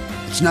sports,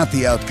 it's not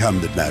the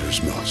outcome that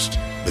matters most,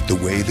 but the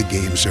way the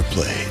games are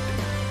played.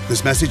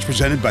 This message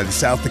presented by the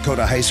South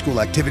Dakota High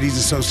School Activities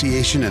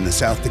Association and the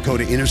South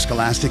Dakota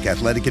Interscholastic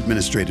Athletic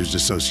Administrators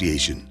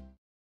Association.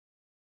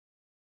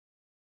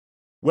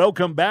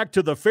 Welcome back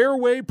to the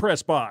Fairway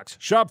Press Box.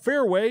 Shop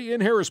Fairway in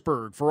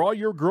Harrisburg for all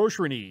your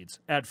grocery needs.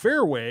 At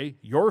Fairway,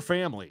 your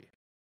family.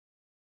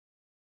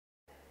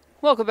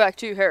 Welcome back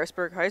to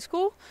Harrisburg High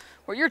School,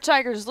 where your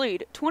Tigers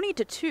lead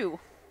 20-2.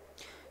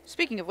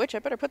 Speaking of which, I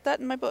better put that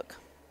in my book.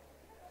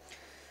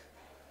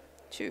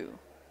 2,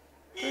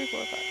 3,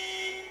 4, 5.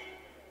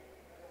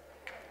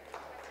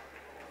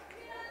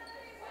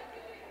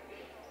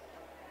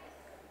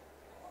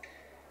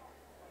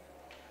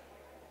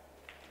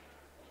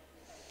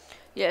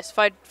 Yes, if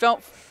I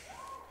don't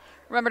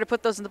remember to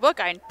put those in the book,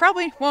 I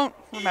probably won't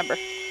remember.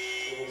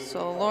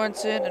 So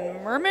Lawrenson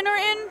and Merman are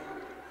in.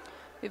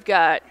 We've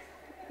got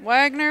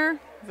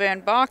Wagner,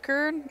 Van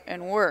Bakern,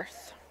 and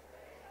Worth.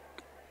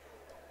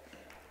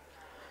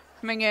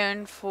 Coming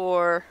in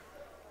for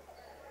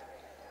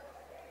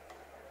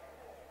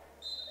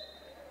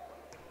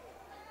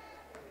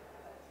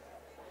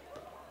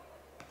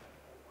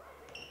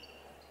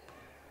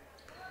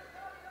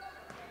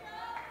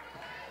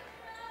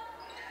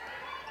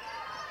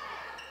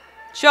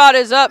shot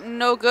is up,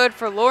 no good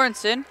for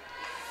Lawrenson.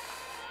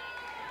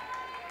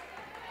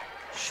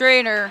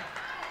 Schraner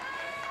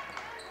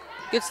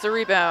gets the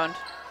rebound.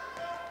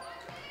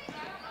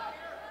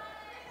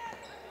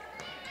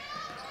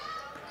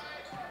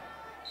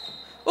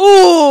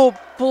 Ooh,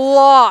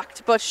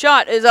 blocked, but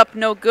shot is up,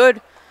 no good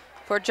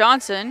for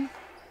Johnson.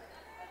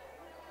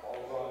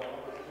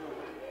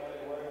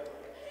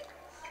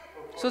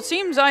 So it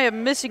seems I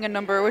am missing a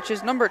number, which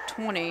is number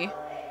 20.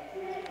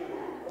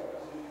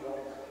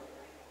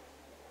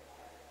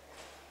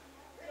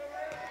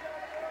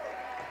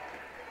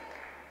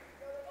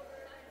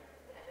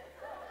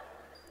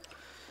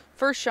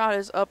 First shot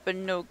is up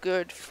and no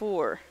good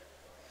for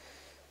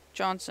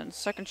Johnson.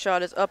 Second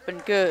shot is up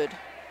and good.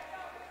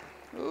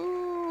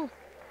 Ooh.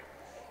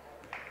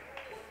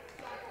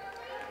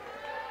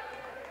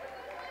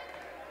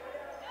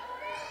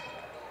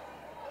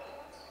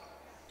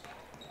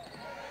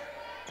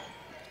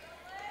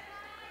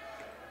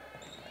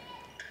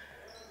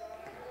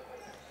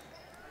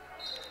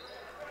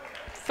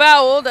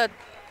 Foul, that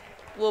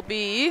will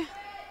be...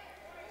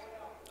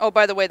 Oh,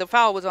 by the way, the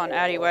foul was on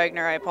Addie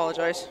Wagner. I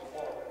apologize.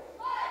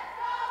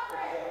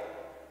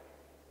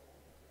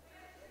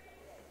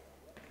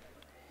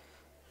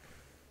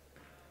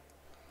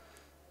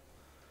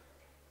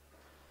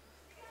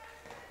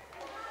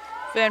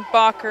 Van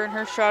Bakern,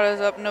 her shot is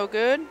up, no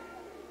good.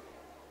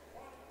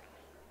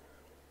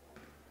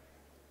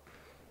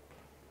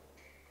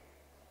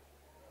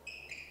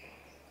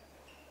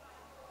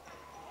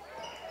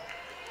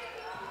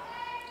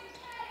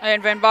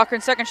 And Van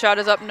Bakkeren's second shot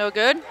is up, no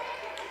good.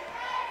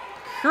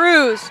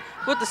 Cruz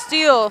with the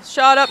steal,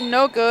 shot up,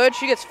 no good.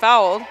 She gets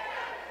fouled.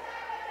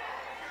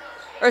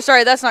 Or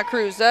sorry, that's not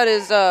Cruz, that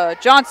is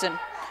Johnson.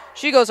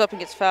 She goes up and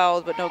gets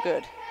fouled, but no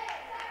good.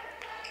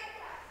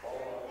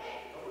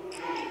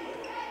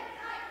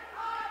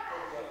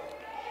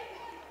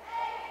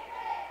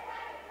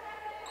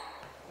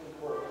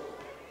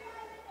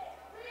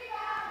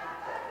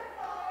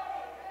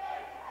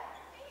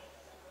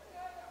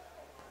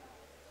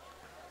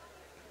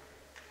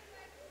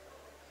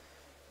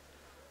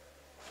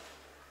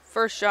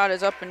 First shot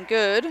is up and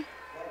good.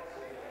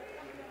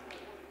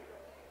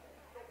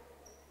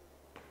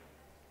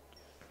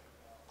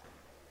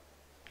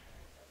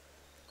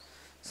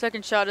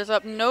 Second shot is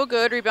up, no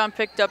good. Rebound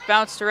picked up,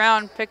 bounced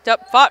around, picked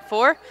up, fought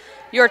for.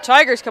 Your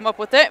Tigers come up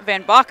with it.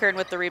 Van Bakkeren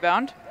with the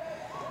rebound.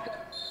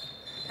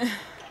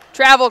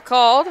 Travel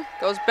called,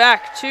 goes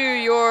back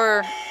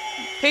to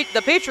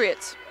the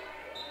Patriots.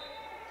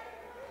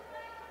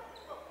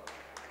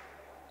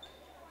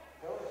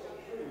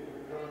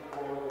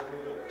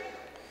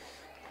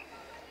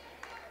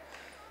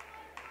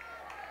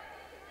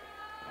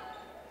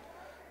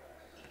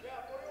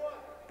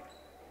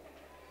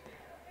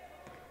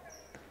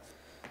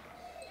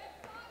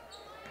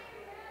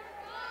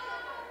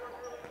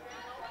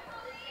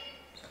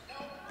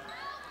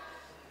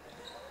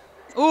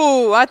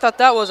 Ooh, I thought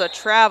that was a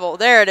travel.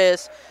 There it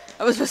is.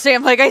 I was going to say,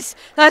 I'm like,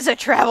 that's a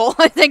travel.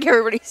 I think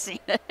everybody's seen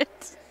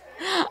it.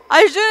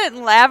 I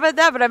shouldn't laugh at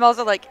that, but I'm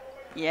also like,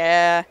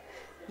 yeah.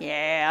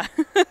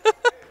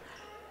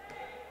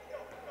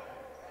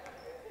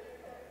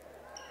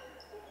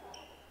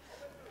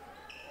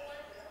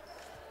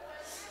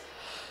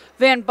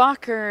 Van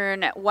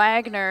Bakkeren,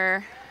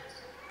 Wagner,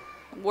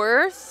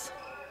 Worth.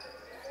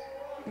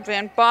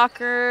 Van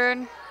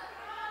Bakkeren,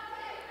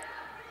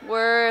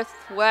 Worth,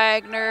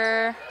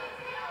 Wagner.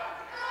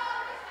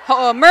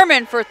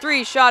 Merman for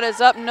three. Shot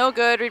is up, no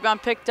good.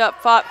 Rebound picked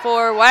up, fought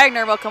for.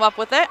 Wagner will come up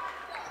with it.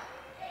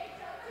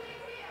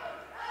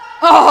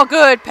 Oh,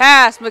 good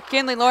pass.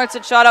 McKinley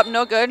Lawrenson shot up,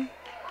 no good.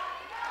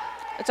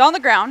 It's on the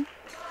ground,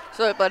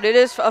 but it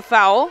is a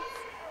foul.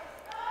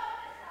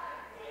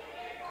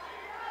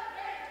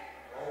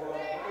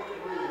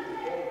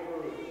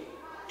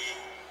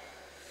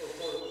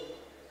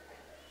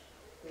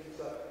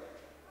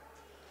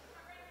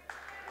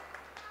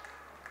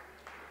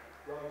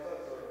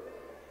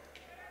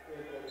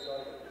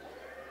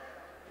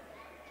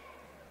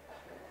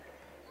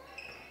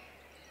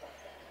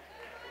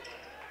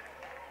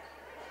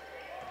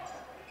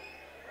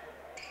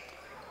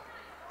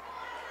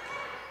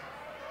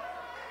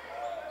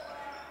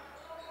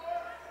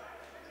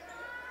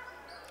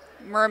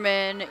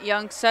 Merman,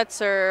 Young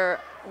Setzer,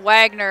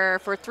 Wagner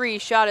for three.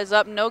 Shot is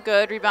up, no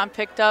good. Rebound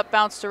picked up,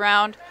 bounced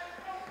around.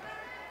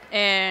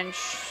 And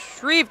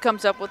Shreve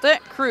comes up with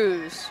it.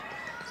 Cruz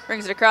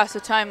brings it across the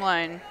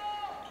timeline.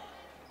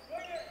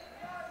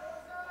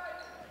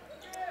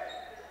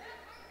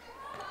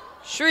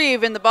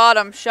 Shreve in the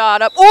bottom,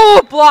 shot up.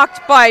 Oh,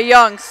 blocked by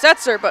Young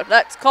Setzer, but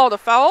that's called a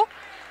foul.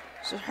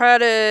 So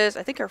that is,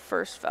 I think, our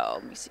first foul.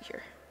 Let me see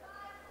here.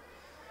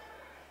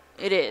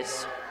 It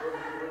is.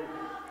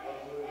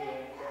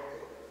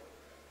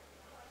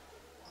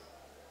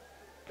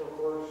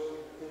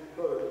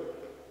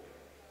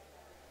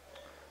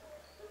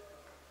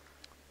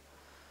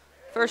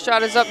 First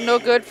shot is up, no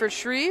good for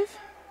Shreve.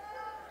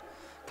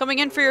 Coming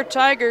in for your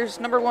Tigers,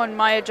 number 1,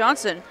 Maya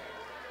Johnson.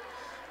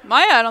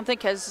 Maya, I don't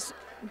think, has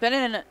been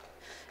in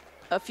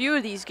a few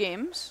of these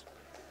games.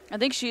 I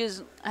think she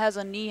has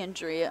a knee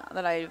injury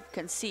that I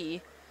can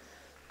see.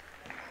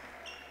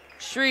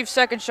 Shreve's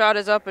second shot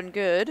is up and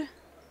good.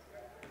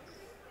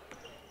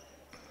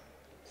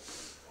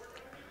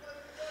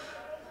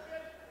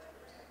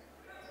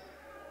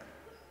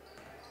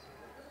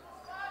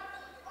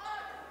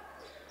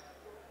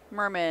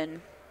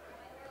 Merman.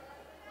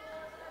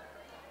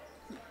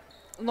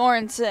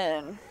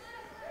 Lawrenson.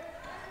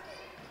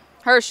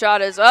 Her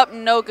shot is up,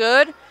 no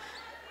good.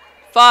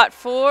 Fought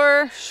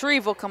for.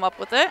 Shreve will come up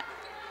with it.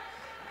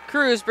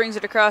 Cruz brings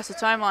it across the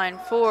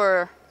timeline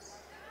for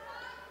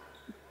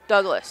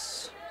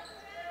Douglas.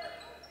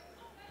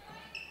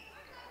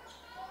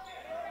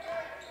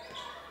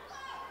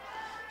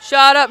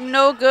 Shot up,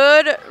 no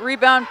good.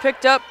 Rebound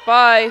picked up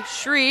by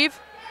Shreve.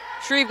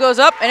 Shreve goes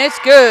up, and it's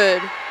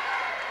good.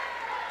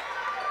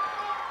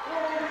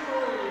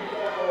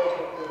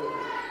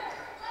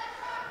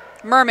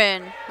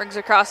 Merman brings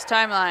it across the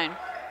timeline.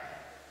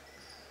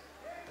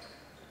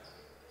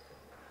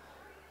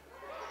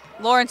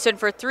 Lawrenson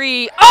for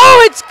three.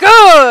 Oh, it's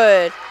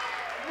good!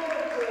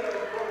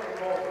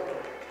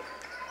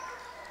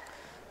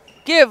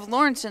 Give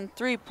Lawrenson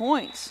 3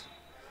 points.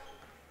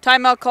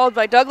 Timeout called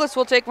by Douglas.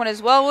 We'll take one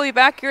as well. We'll be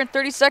back here in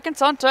 30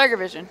 seconds on Tiger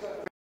Vision.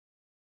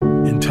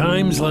 In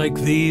times like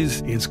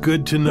these, it's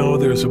good to know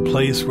there's a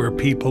place where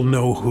people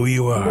know who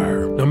you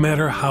are, no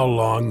matter how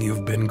long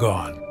you've been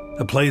gone.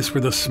 A place where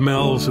the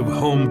smells of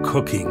home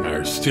cooking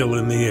are still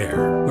in the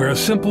air, where a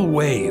simple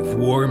wave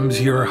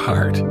warms your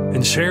heart,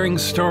 and sharing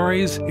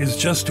stories is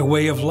just a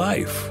way of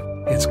life.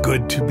 it's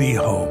good to be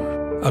home.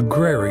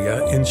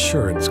 Agraria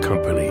Insurance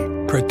Company,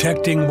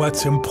 protecting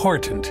what's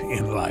important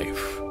in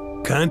life.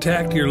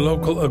 Contact your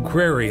local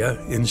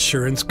Agraria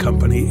Insurance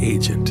Company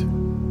agent.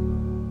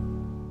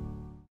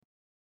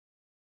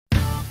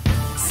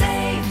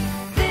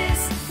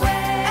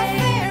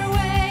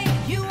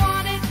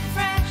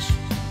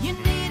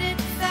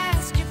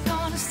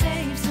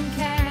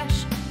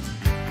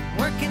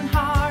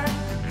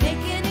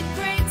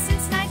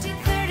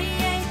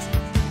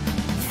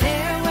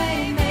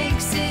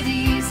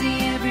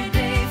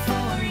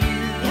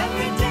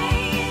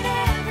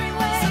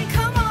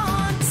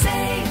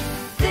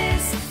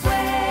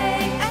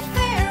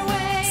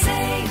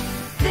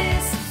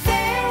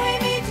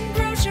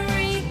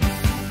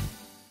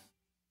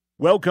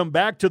 Welcome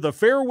back to the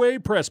Fairway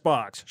Press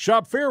Box.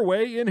 Shop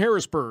Fairway in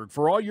Harrisburg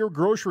for all your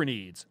grocery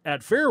needs.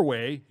 At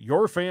Fairway,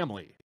 your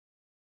family.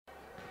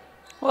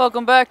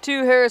 Welcome back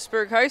to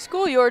Harrisburg High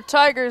School. Your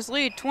Tigers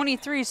lead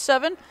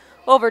 23-7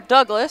 over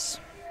Douglas.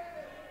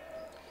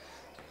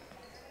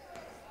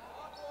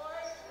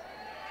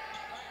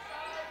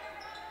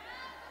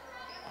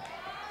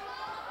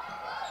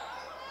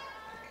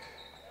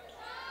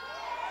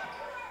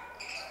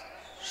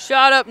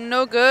 Shot up,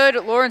 no good.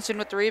 Lawrenson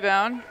with the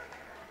rebound.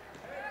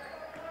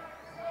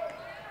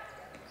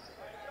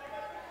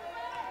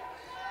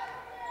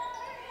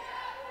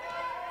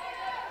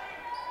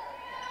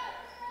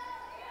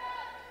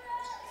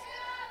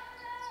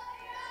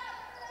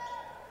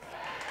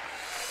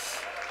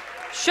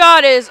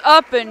 Shot is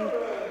up and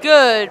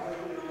good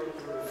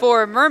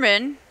for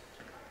Merman.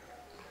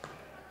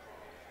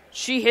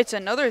 She hits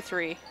another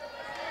three.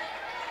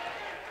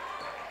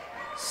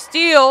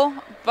 Steal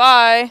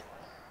by,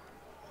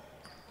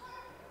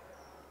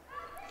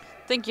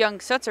 I think, Young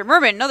Setzer.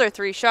 Merman, another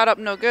three. Shot up,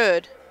 no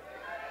good.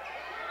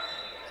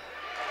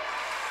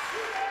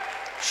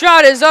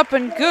 Shot is up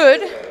and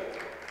good.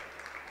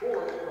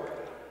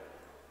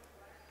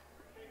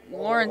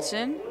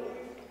 Lawrenson.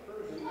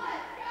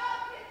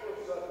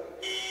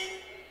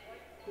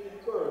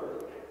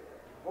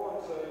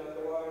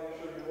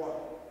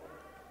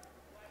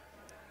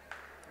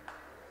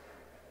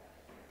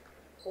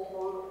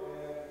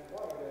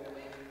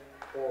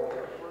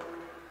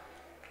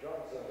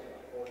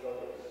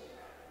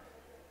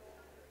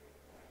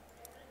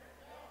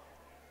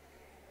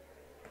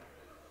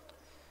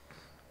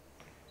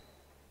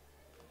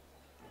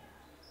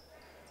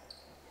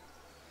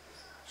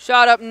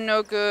 Shot up,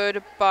 no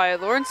good by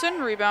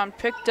Lawrenson. Rebound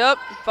picked up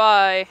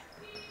by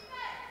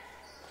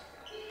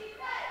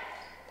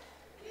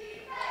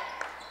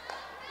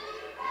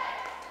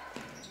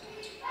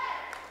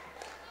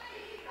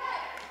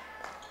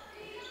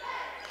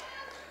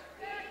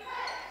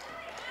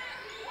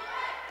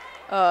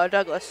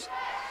Douglas.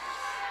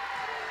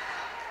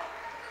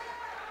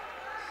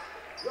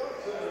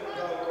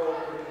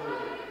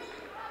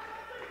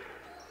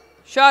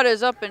 Shot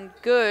is up and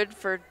good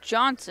for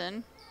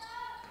Johnson.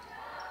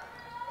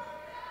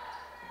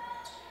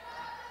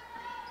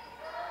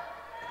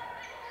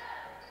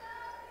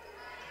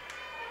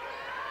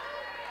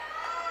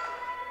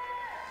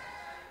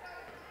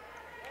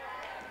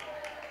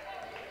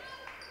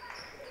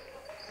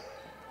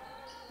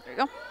 There you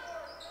go.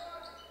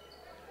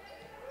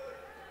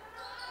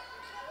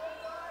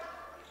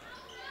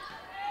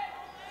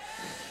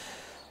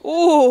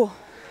 Ooh.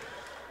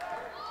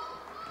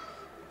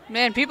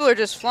 Man, people are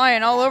just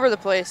flying all over the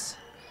place.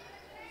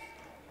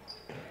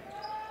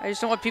 I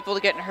just don't want people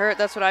to get hurt.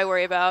 That's what I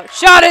worry about.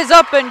 Shot is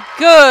up and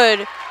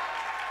good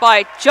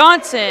by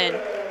Johnson.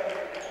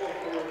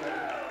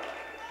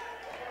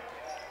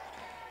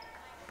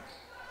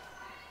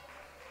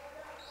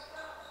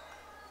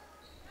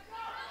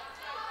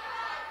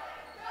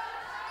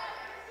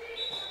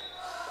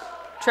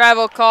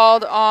 Travel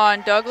called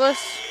on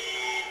Douglas.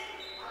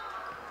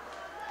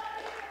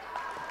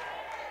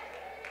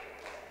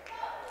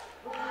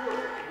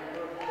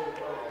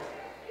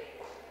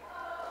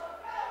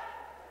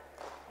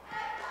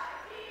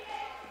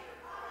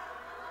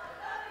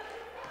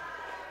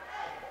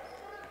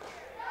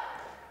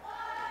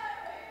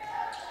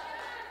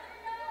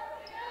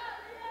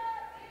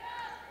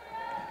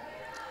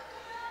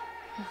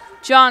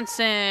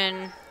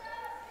 Johnson,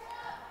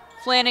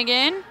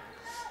 Flanagan,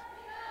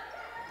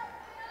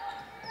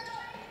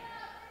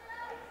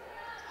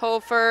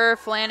 Hofer,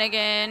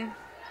 Flanagan,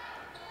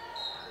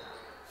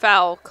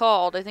 foul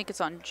called. I think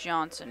it's on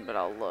Johnson, but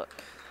I'll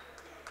look.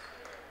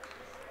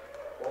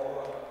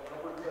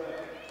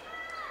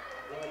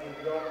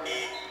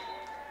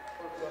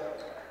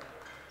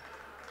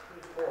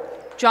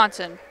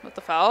 Johnson with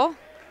the foul.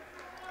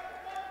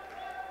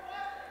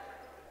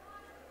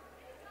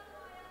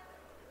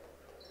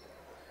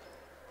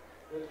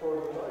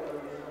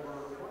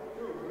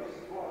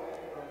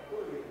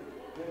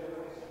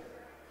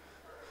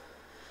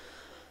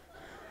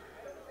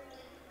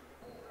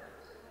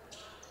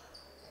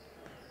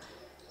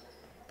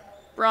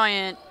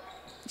 Bryant,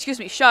 excuse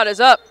me, shot is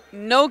up.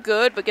 No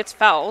good, but gets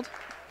fouled.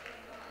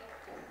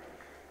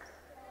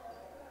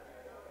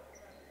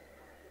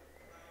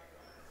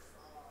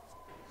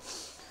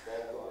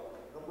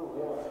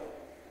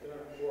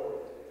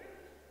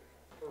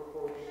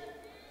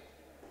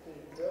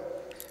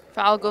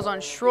 Foul goes on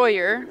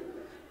Schroyer.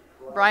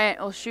 Bryant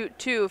will shoot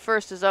 2.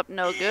 First is up,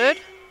 no good.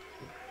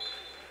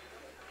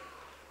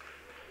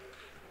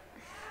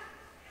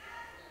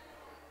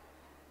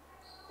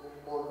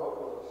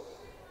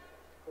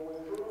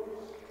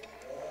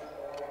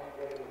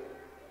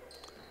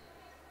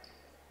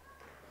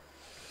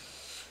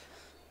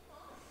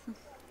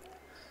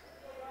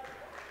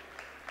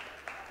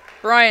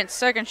 Bryant's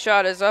second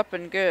shot is up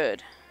and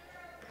good.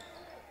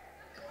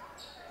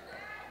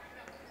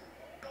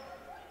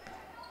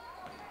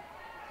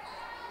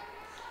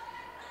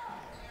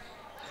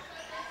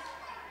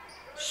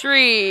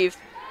 Shreve,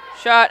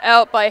 shot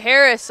out by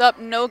Harris, up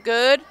no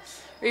good.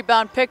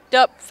 Rebound picked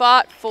up,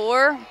 fought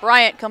for.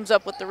 Bryant comes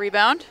up with the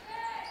rebound.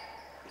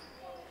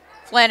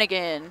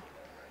 Flanagan.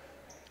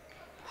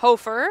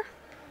 Hofer.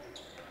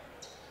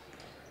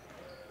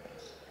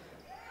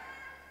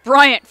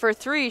 Bryant for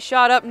 3,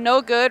 shot up,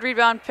 no good.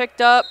 Rebound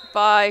picked up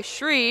by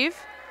Shreve.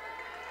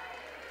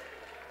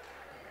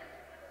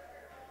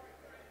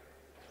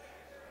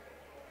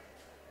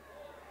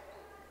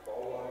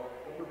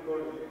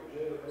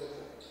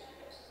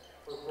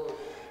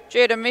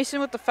 Jada Mason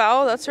with the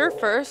foul, that's her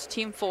first,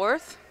 team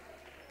 4th.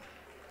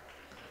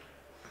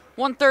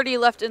 1:30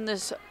 left in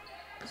this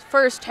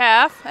first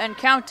half and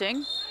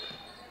counting.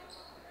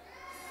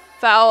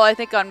 Foul, I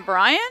think, on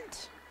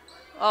Bryant.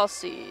 I'll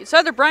see. It's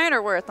either Bryant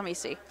or Worth. Let me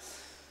see.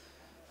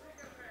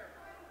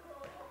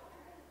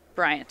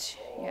 Bryant,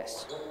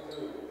 yes.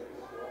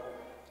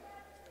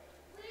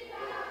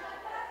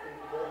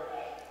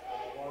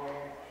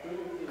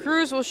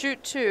 Cruz will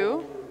shoot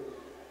 2.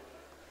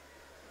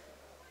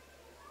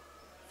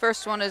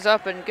 First one is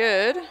up and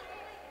good.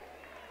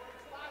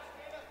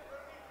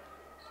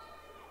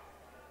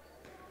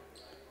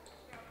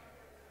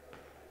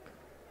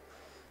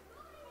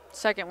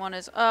 Second one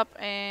is up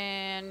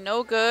and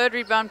no good.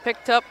 Rebound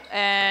picked up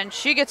and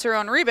she gets her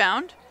own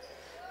rebound.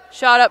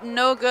 Shot up,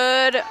 no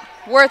good.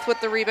 Worth with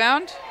the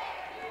rebound.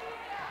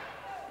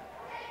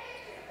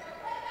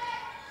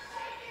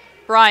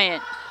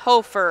 Bryant,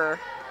 Hofer,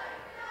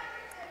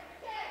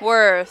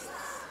 Worth,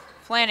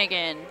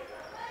 Flanagan.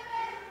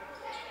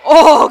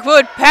 Oh,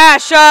 good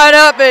pass, shot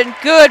up and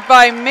good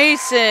by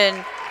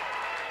Mason.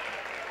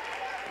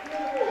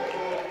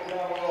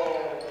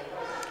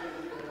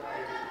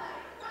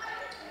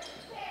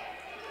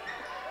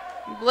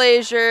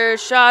 Blazier,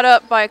 shot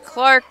up by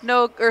Clark,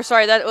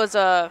 that was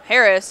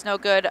Harris, no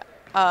good.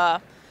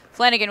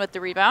 Flanagan with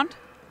the rebound.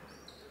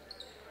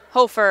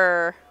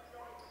 Hofer,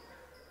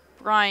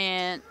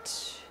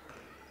 Bryant.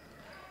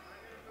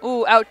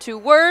 Ooh, out to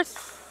Worth.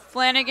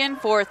 Flanagan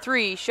for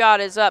 3, shot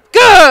is up,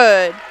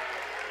 good!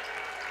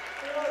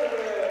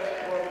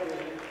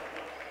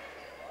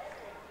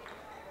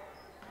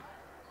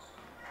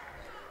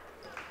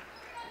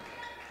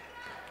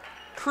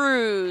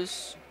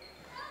 Cruz.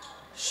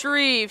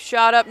 Shreve,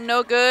 shot up,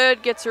 no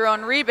good. Gets her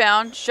own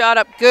rebound. Shot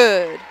up,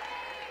 good.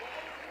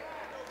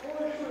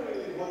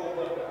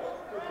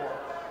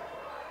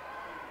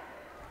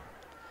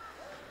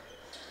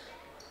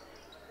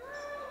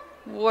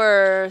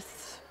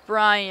 Worth,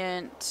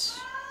 Bryant,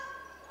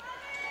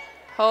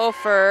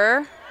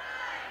 Hofer,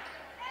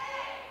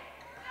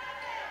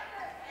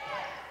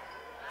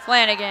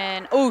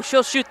 Flanagan. Oh,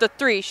 she'll shoot the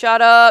 3.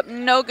 Shot up,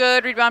 no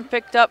good. Rebound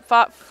picked up,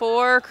 fought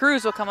for.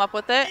 Cruz will come up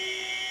with it.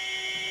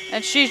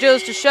 And she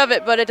goes to shove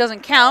it, but it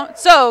doesn't count.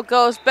 So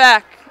goes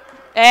back.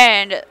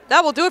 And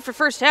that will do it for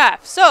first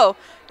half. So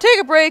take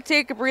a break,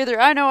 take a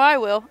breather. I know I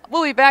will.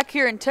 We'll be back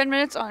here in 10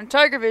 minutes on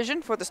Tiger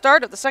Vision for the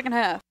start of the second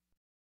half.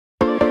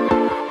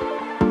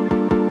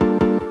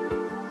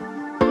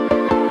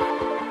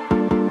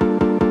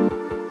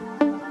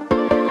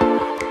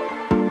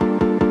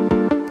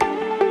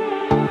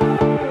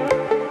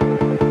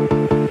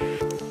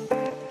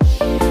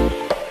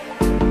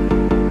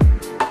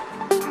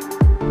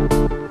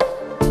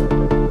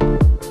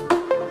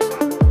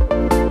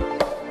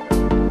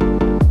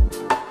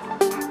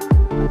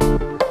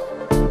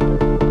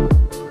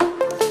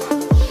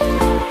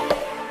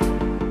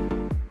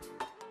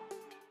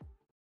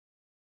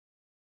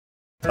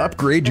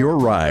 Upgrade your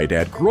ride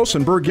at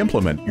Grossenberg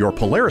Implement, your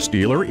Polaris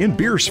dealer in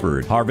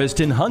Beersford. Harvest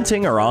and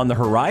hunting are on the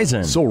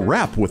horizon. So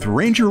rap with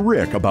Ranger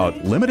Rick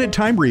about limited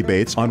time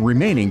rebates on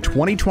remaining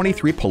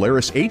 2023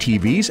 Polaris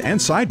ATVs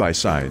and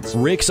side-by-sides.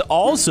 Rick's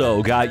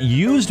also got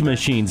used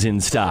machines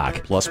in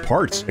stock. Plus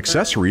parts,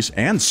 accessories,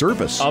 and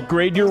service.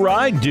 Upgrade your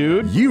ride,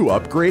 dude. You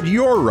upgrade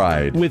your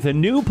ride. With a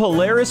new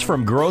Polaris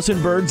from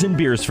Grossenberg's in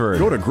Beersford.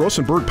 Go to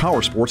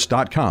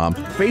GrossenbergPowersports.com,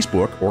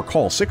 Facebook, or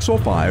call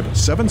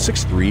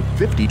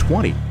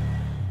 605-763-5020.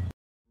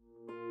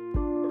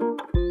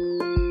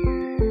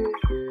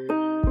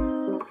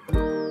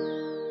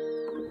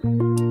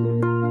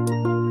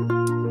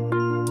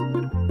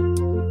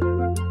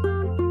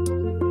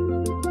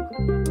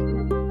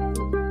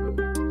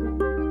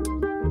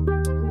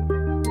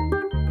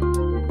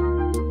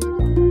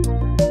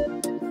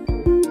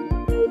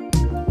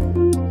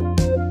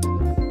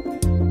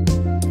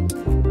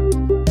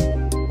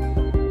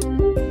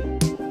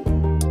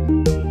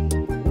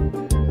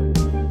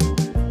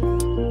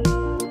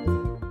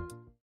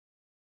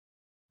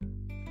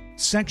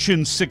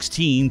 Section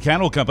 16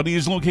 Cattle Company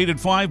is located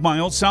 5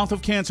 miles south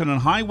of Canton on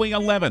Highway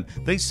 11.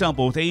 They sell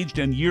both aged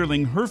and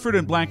yearling Hereford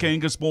and Black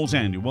Angus bulls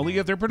annually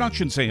at their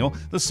production sale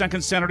the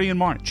second Saturday in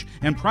March,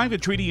 and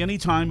private treaty any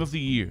time of the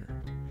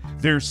year.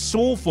 Their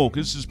sole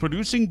focus is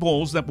producing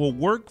bulls that will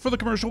work for the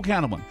commercial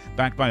cattleman,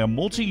 backed by a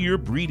multi-year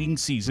breeding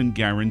season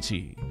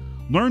guarantee.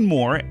 Learn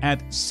more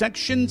at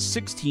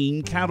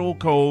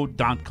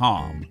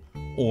section16cattleco.com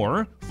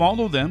or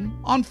follow them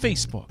on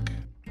Facebook.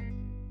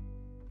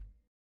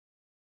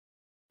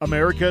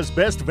 America's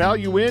Best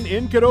Value Inn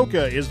in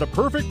Kadoka is the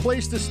perfect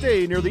place to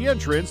stay near the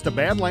entrance to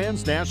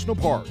Badlands National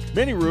Park.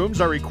 Many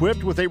rooms are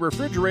equipped with a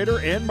refrigerator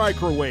and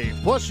microwave.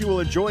 Plus, you will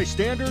enjoy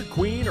standard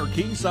queen or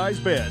king-size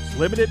beds.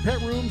 Limited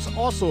pet rooms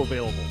also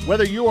available.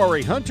 Whether you are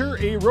a hunter,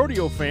 a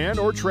rodeo fan,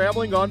 or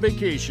traveling on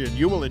vacation,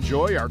 you will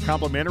enjoy our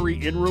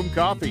complimentary in-room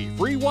coffee,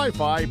 free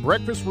Wi-Fi,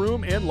 breakfast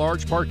room, and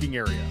large parking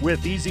area.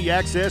 With easy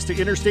access to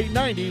Interstate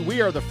 90,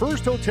 we are the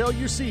first hotel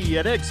you see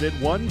at exit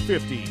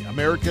 150.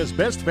 America's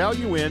Best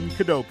Value Inn,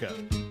 Kadoka.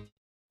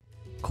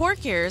 Core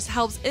Cares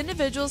helps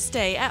individuals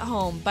stay at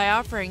home by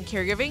offering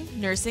caregiving,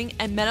 nursing,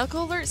 and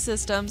medical alert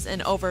systems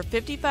in over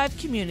 55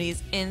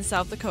 communities in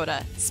South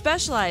Dakota.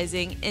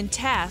 Specializing in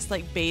tasks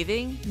like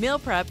bathing, meal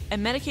prep,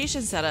 and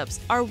medication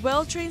setups, our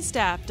well-trained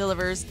staff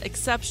delivers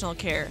exceptional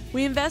care.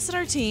 We invest in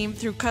our team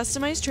through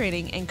customized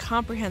training and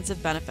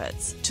comprehensive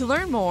benefits. To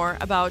learn more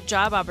about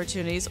job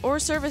opportunities or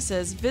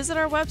services, visit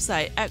our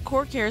website at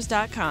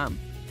corecares.com.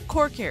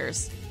 Core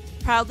Cares,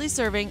 proudly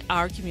serving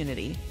our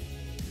community.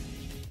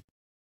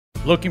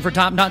 Looking for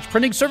top-notch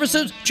printing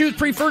services? Choose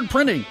Preferred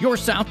Printing, your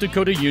South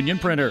Dakota union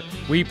printer.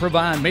 We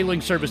provide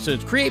mailing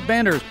services, create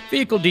banners,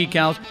 vehicle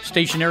decals,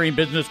 stationery and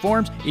business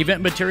forms,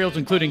 event materials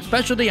including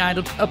specialty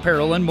items,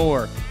 apparel, and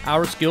more.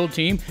 Our skilled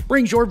team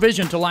brings your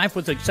vision to life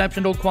with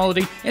exceptional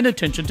quality and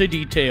attention to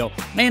detail.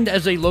 And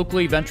as a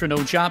locally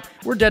veteran-owned shop,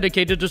 we're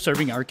dedicated to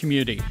serving our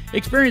community.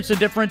 Experience the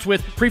difference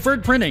with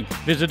Preferred Printing.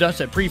 Visit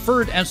us at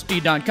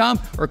preferredsd.com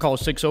or call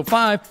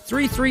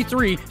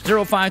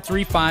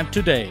 605-333-0535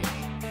 today.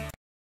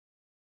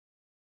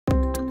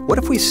 What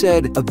if we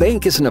said a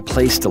bank isn't a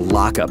place to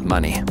lock up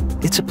money?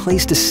 It's a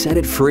place to set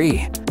it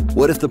free.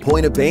 What if the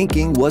point of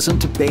banking wasn't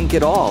to bank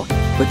at all,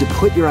 but to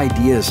put your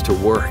ideas to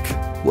work?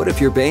 What if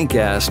your bank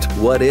asked,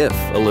 what if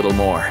a little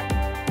more?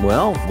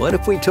 Well, what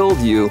if we told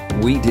you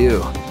we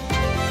do?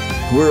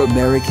 We're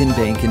American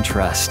Bank and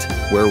Trust,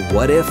 where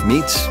what if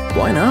meets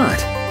why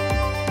not?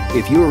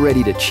 If you're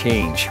ready to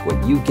change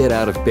what you get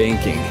out of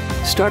banking,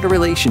 start a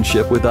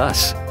relationship with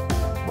us.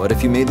 What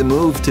if you made the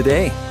move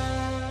today?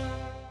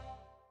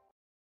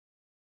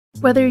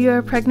 Whether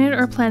you're pregnant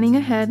or planning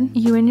ahead,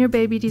 you and your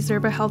baby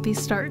deserve a healthy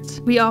start.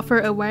 We offer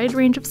a wide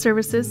range of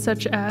services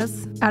such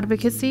as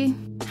advocacy,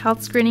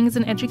 health screenings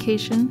and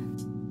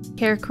education,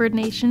 care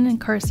coordination and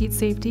car seat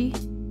safety,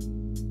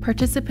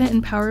 participant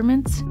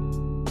empowerment,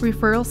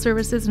 referral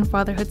services, and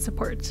fatherhood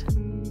support.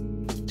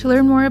 To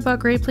learn more about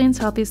Great Plains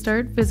Healthy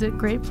Start, visit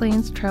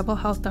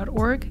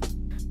greatplainstravelhealth.org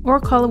or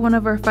call one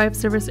of our 5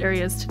 service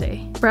areas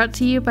today. Brought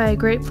to you by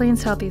Great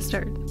Plains Healthy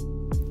Start,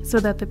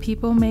 so that the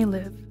people may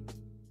live.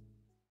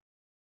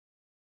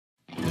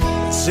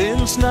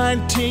 Since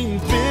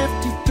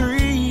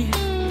 1953,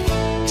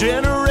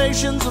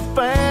 generations of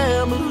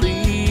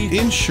family.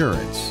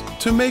 Insurance,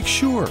 to make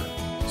sure.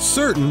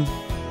 Certain,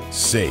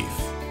 safe.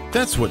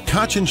 That's what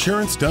Koch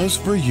Insurance does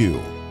for you.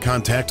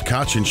 Contact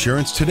Koch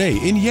Insurance today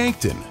in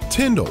Yankton,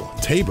 Tyndall,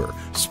 Tabor,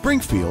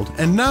 Springfield,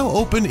 and now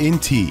open in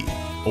T.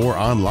 Or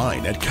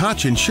online at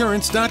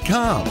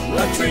KochInsurance.com.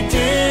 A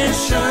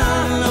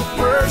tradition of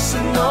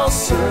personal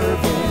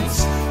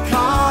servants.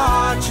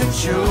 Koch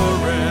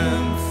Insurance.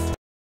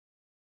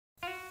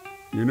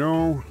 You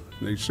know,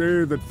 they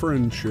say that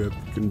friendship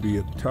can be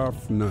a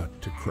tough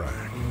nut to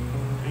crack.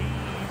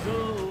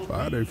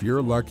 But if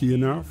you're lucky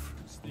enough,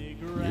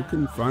 you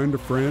can find a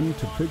friend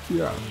to pick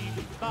you up,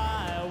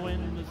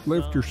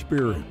 lift your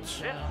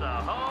spirits,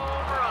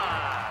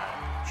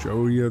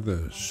 show you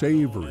the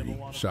savory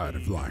side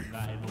of life.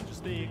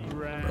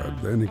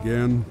 But then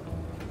again,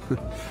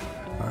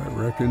 I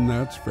reckon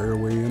that's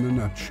Fairway in a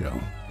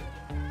nutshell.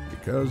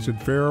 Because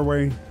at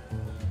Fairway,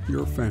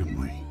 you're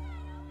family.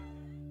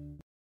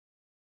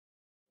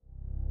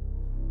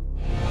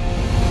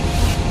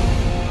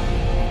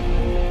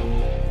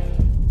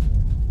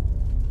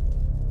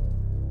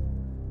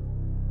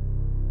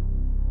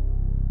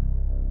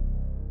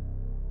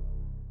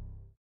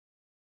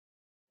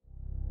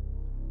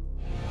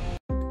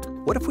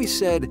 What if we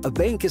said a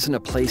bank isn't a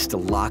place to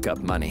lock up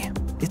money?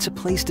 It's a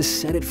place to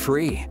set it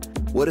free.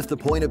 What if the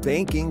point of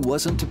banking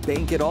wasn't to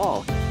bank at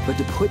all, but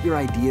to put your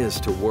ideas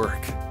to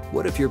work?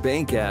 What if your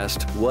bank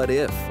asked, what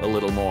if a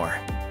little more?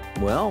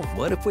 Well,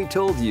 what if we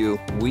told you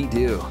we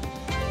do?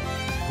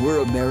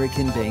 We're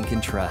American Bank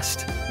and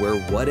Trust, where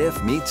what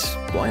if meets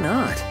why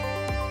not?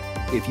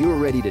 If you're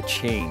ready to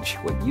change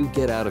what you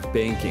get out of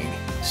banking,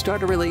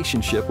 start a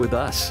relationship with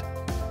us.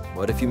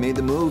 What if you made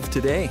the move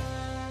today?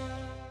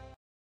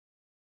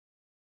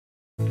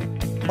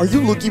 Are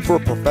you looking for a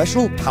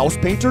professional house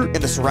painter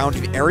in the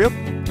surrounding area?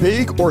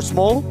 Big or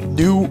small,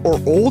 new or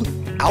old,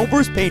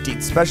 Albers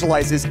Painting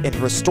specializes in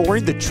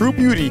restoring the true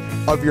beauty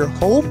of your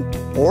home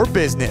or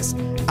business.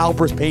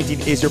 Albers Painting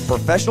is your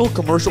professional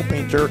commercial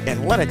painter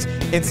in Lenox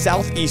in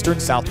southeastern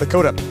South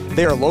Dakota.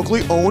 They are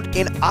locally owned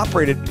and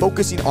operated,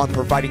 focusing on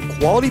providing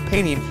quality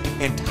painting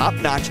and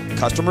top-notch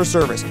customer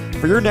service.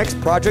 For your next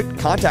project,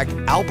 contact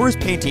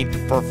Albers Painting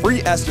for a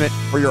free estimate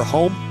for your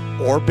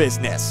home or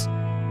business.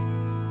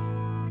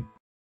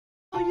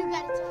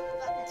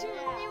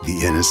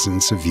 The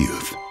innocence of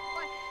youth.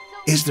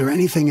 Is there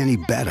anything any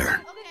better?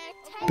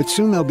 But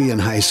soon they'll be in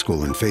high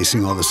school and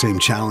facing all the same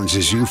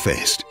challenges you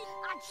faced.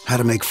 How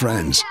to make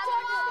friends,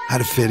 how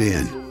to fit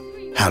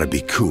in, how to be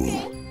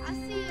cool.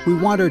 We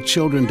want our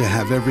children to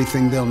have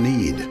everything they'll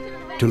need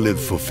to live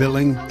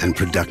fulfilling and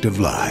productive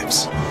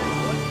lives.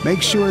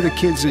 Make sure the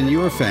kids in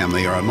your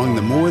family are among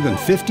the more than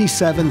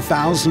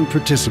 57,000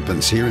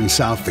 participants here in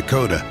South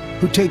Dakota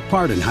who take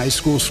part in high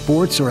school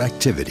sports or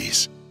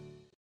activities.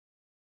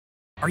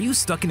 Are you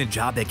stuck in a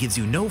job that gives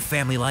you no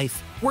family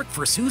life? Work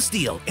for Sioux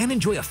Steel and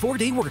enjoy a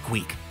 4-day work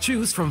week.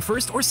 Choose from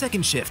first or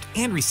second shift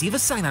and receive a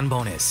sign-on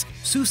bonus.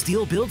 Sioux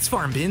Steel builds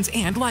farm bins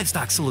and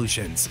livestock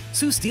solutions.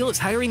 Sioux Steel is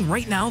hiring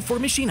right now for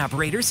machine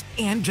operators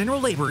and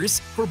general laborers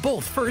for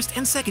both first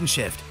and second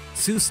shift.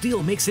 Sioux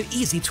Steel makes it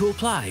easy to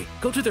apply.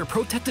 Go to their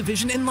ProTech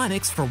division in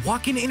Lenox for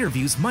walk-in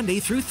interviews Monday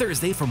through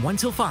Thursday from 1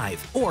 till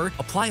 5, or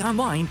apply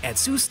online at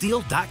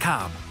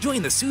siouxsteel.com.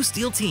 Join the Sioux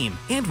Steel team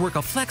and work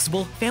a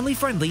flexible,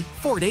 family-friendly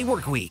 4-day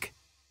work week.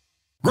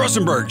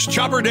 Grossenberg's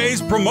Chopper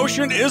Days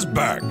promotion is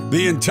back.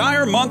 The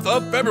entire month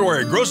of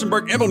February,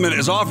 Grossenberg Implement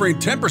is offering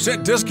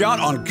 10%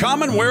 discount on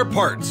common wear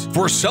parts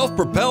for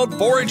self-propelled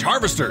 4-H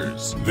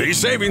harvesters. These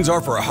savings are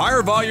for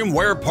higher volume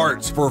wear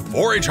parts for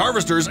 4-H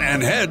harvesters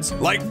and heads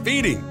like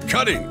feeding,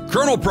 cutting,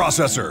 kernel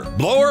processor,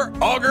 blower,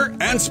 auger,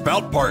 and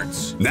spout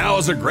parts. Now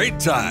is a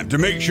great time to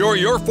make sure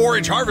your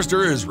 4-H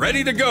harvester is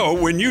ready to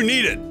go when you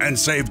need it and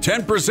save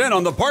 10%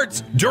 on the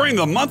parts during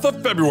the month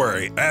of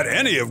February at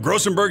any of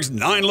Grossenberg's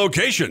 9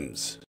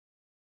 locations.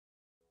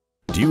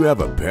 Do you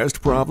have a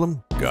pest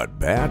problem? Got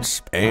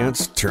bats,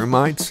 ants,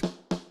 termites?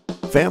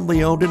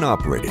 Family owned and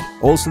operated,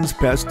 Olson's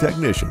Pest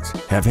Technicians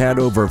have had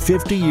over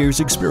 50 years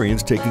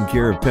experience taking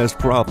care of pest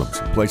problems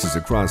in places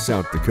across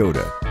South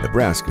Dakota,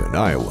 Nebraska, and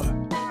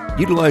Iowa.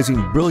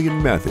 Utilizing brilliant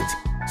methods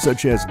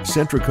such as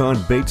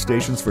Centricon bait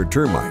stations for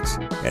termites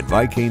and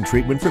Vicane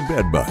treatment for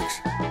bed bugs,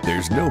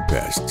 there's no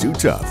pest too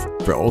tough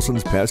for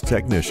Olson's Pest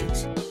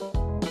Technicians.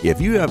 If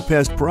you have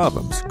pest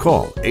problems,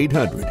 call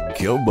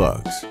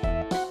 800-KILL-BUGS.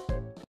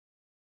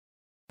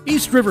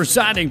 East River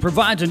Siding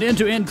provides an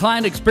end-to-end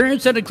client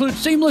experience that includes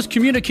seamless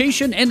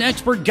communication and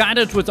expert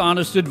guidance with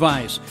honest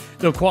advice.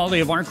 The quality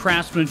of our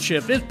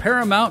craftsmanship is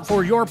paramount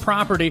for your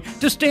property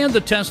to stand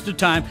the test of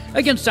time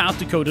against South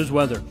Dakota's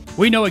weather.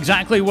 We know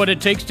exactly what it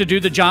takes to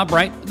do the job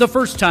right the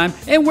first time,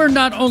 and we're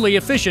not only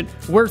efficient,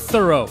 we're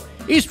thorough.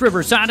 East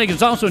River Siding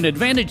is also an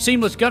advantage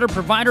seamless gutter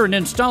provider and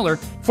installer.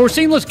 For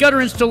seamless gutter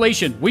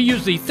installation, we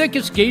use the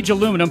thickest gauge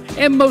aluminum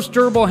and most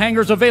durable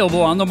hangers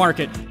available on the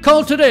market.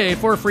 Call today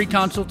for a free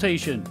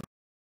consultation.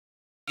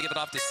 Give it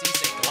off to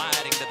Cisse,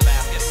 gliding to the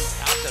basket.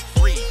 Out to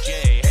 3,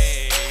 Jay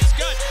Hayes.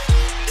 Good.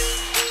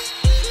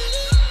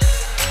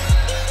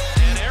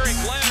 And Eric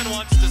Glenn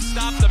wants to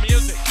stop the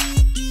music.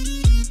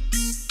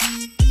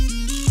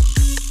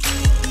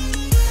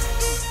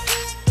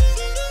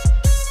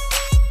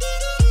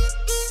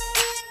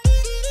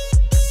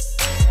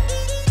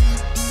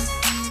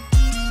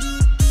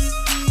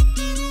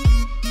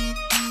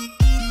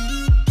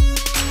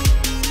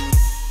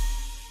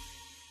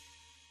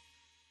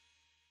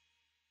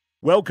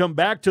 Welcome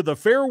back to the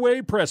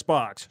Fairway Press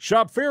Box.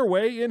 Shop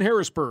Fairway in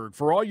Harrisburg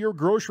for all your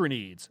grocery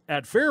needs.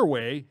 At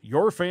Fairway,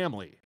 your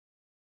family.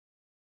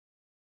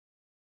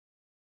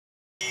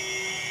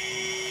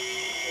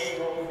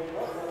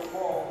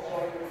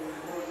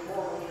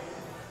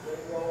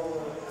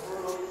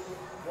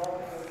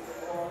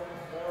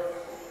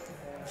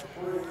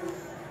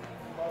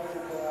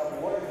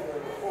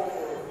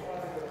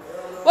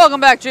 Welcome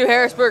back to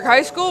Harrisburg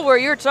High School, where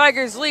your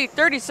Tigers lead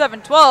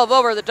 37-12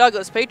 over the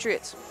Douglas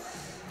Patriots.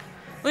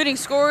 Leading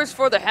scorers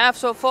for the half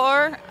so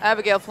far,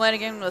 Abigail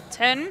Flanagan with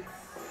 10,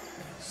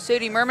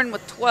 Sadie Merman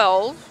with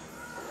 12,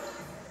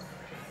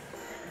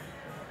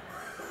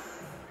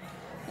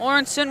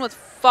 Lawrenson with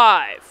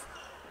 5.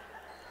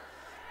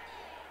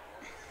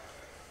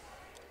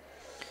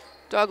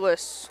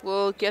 Douglas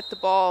will get the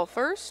ball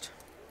first.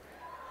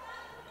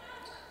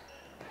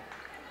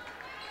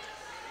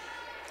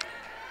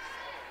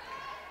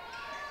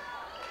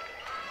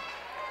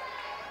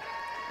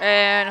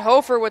 And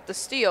Hofer with the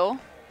steal.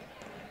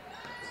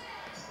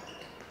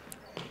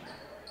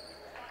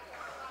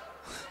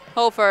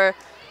 Hofer,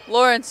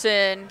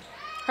 Lawrenson,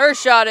 her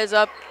shot is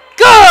up.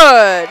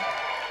 Good!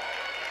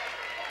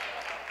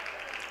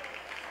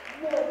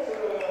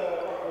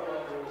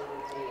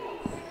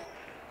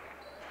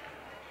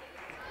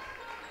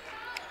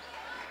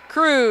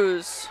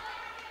 Cruz.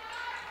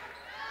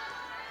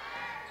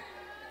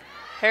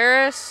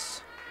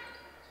 Harris.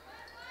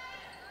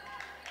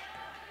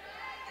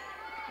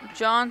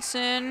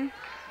 Johnson.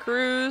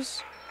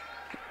 Cruz.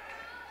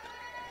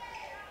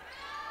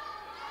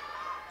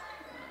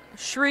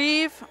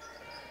 Shreve.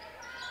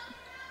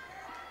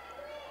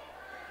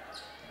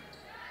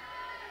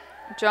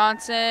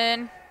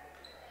 Johnson.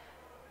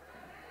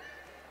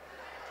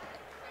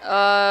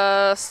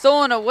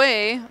 Stolen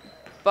away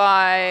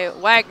by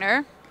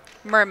Wagner.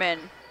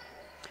 Merman.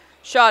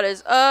 Shot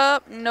is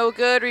up, no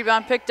good.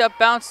 Rebound picked up,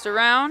 bounced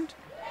around.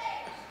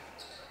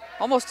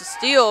 Almost a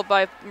steal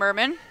by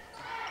Merman.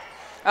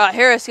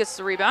 Harris gets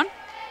the rebound.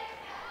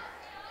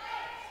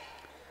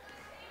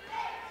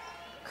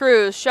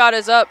 Cruz, shot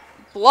is up,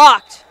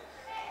 blocked.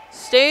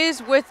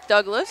 Stays with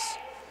Douglas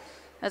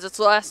as it's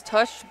last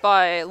touched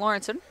by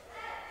Lawrenson.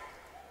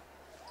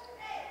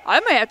 I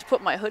may have to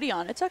put my hoodie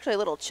on. It's actually a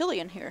little chilly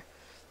in here.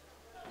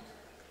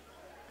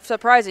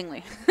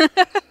 Surprisingly.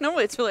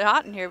 Normally it's really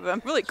hot in here, but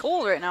I'm really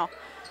cold right now.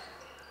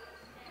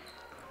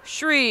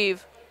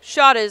 Shreve,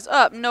 shot is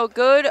up, no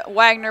good.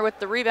 Wagner with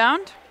the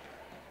rebound.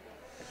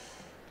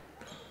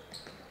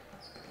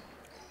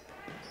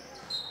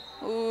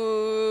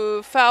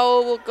 Ooh,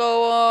 foul will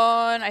go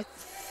on, I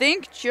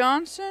think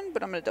Johnson,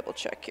 but I'm going to double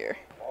check here.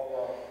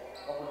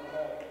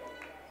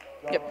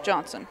 Yep,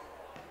 Johnson.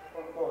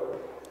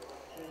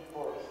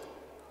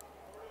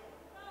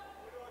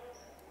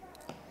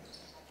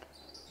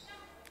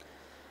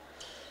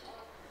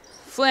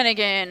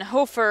 Flanagan,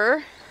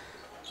 Hofer,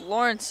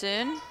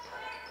 Lawrenson.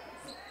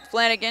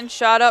 Flanagan,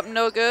 shot up,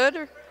 no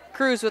good.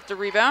 Cruz with the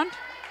rebound.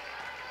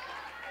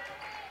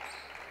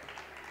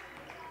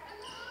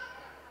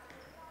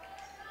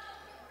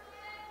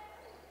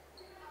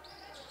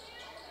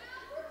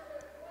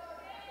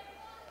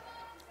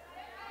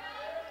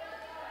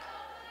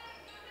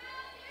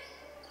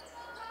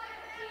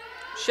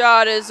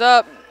 Shot is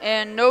up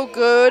and no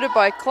good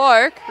by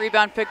Clark.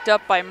 Rebound picked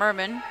up by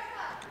Merman.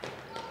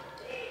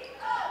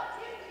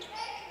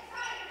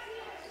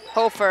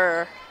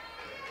 Hofer.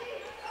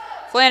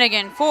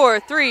 Flanagan,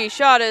 4-3,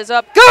 shot is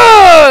up,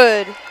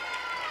 good!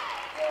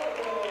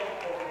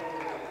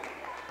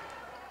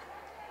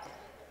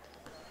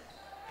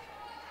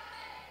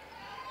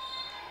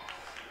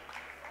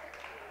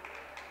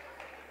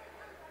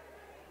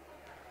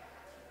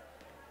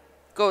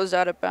 Goes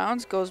out of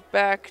bounds, goes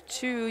back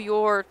to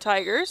your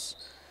Tigers.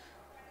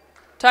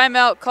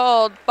 Timeout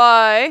called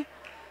by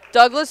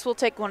Douglas. We'll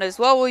take one as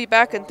well. We'll be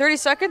back in 30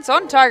 seconds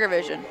on Tiger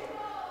Vision.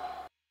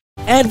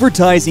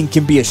 Advertising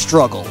can be a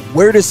struggle.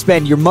 Where to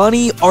spend your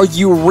money? Are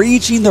you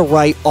reaching the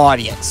right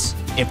audience?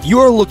 If you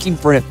are looking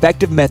for an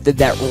effective method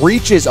that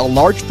reaches a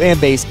large fan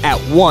base at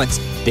once,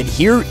 then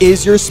here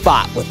is your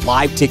spot with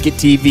Live Ticket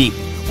TV.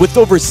 With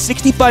over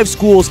 65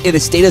 schools in the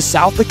state of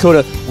South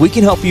Dakota, we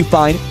can help you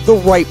find the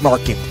right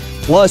market.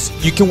 Plus,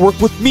 you can work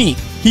with me,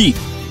 Heath,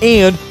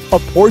 and a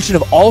portion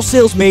of all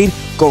sales made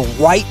go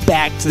right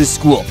back to the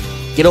school.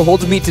 Get a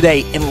hold of me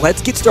today and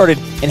let's get started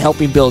in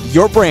helping build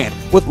your brand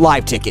with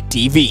Live Ticket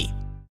TV.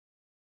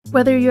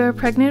 Whether you're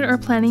pregnant or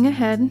planning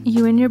ahead,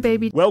 you and your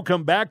baby.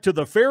 Welcome back to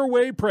the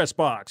Fairway Press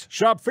Box.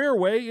 Shop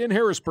Fairway in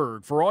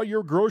Harrisburg for all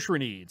your grocery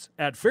needs.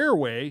 At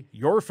Fairway,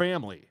 your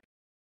family.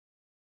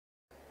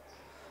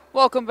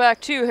 Welcome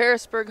back to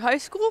Harrisburg High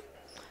School.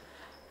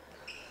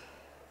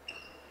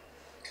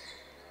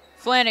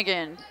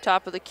 Flanagan,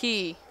 top of the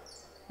key.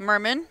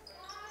 Merman.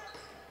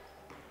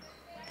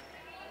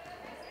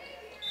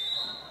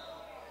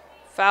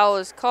 Foul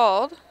is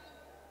called.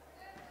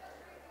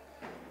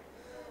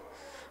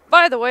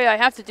 By the way, I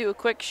have to do a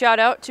quick shout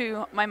out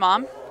to my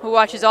mom, who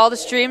watches all the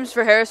streams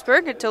for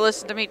Harrisburg to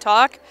listen to me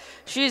talk.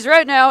 She's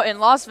right now in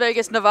Las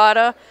Vegas,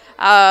 Nevada.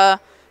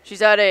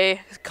 She's at a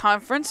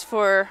conference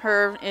for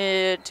her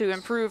to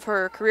improve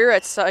her career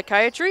at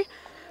psychiatry.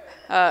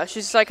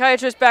 She's a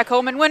psychiatrist back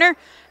home in Winter,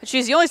 and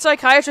she's the only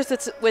psychiatrist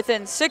that's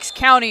within 6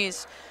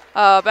 counties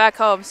back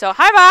home. So,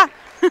 hi,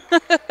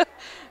 Ma!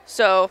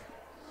 So,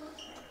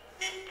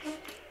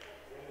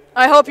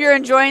 I hope you're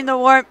enjoying the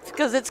warmth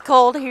because it's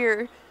cold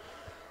here.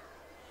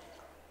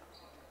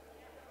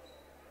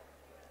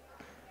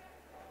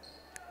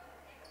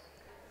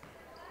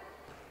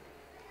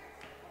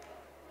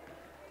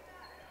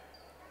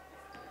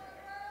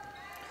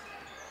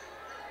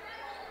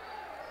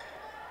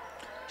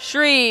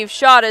 Shreve,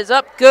 shot is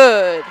up,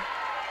 good.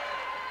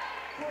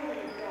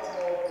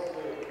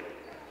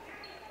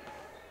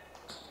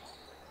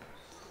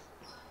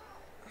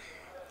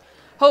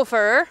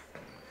 Hofer.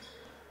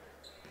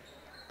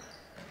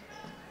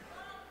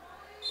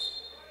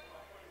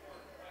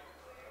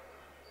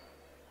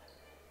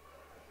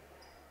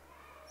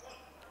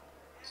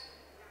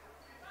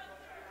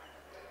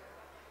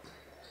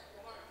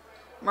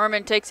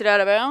 Merman takes it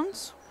out of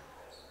bounds.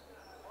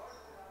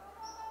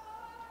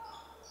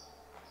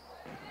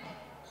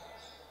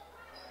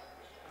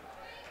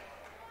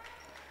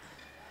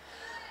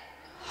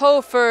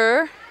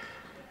 Hofer.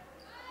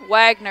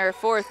 Wagner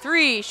for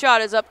 3. Shot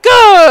is up.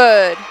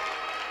 Good!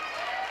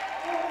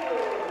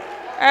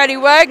 Addie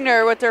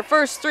Wagner with her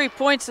first 3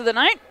 points of the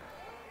night.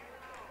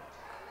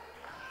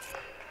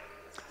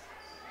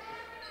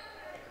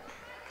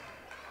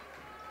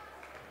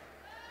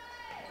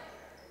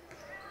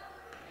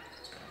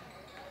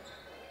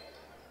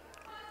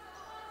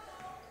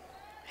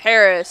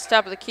 Harris,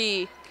 top of the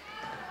key.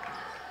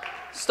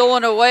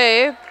 Stolen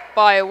away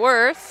by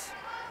Worth.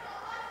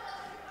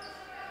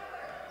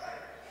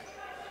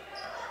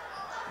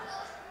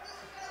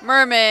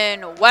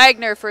 Merman,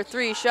 Wagner for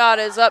 3. Shot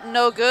is up,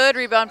 no good.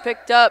 Rebound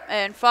picked up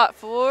and fought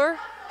for.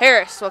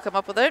 Harris will come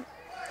up with it.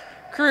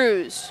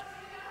 Cruz.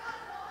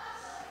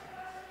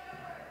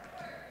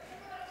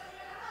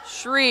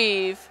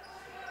 Shreve.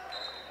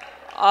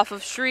 Off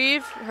of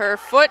Shreve, her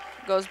foot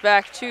goes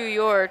back to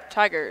your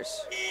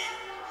Tigers.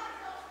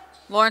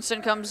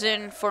 Lawrenson comes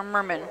in for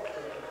Merman.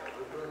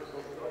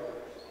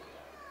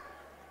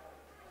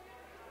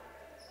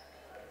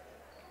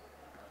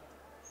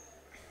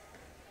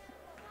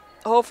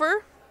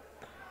 Hofer,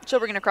 she'll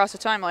bring it across the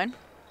timeline.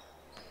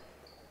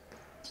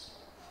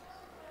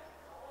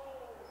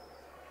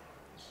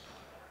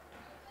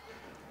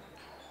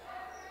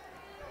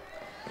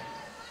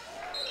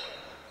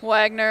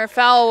 Wagner,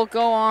 foul will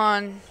go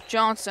on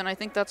Johnson. I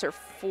think that's her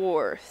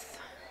 4th.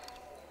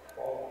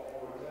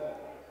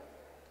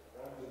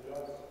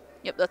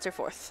 Yep, that's her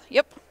 4th.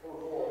 Yep.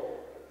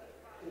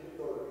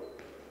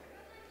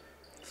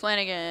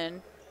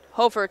 Flanagan,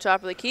 Hofer,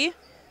 top of the key.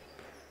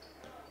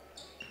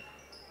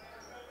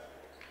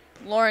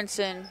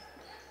 Lawrenson,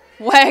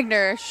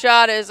 Wagner,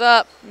 shot is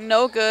up,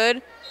 no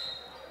good.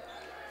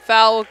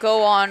 Foul will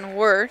go on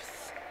Worth.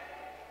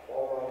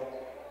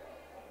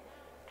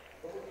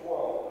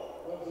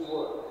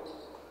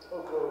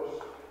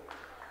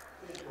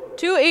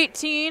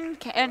 2:18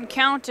 and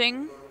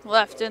counting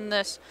left in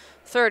this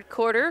third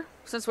quarter,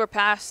 since we're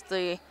past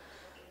the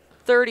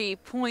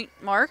 30-point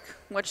mark,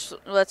 which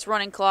lets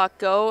running clock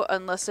go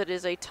unless it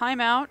is a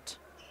timeout.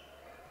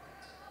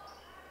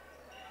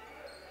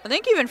 I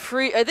think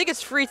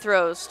it's free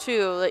throws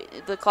too.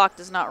 The clock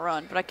does not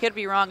run, but I could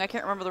be wrong. I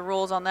can't remember the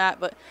rules on that.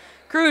 But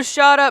Cruz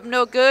shot up,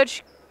 no good,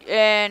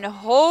 and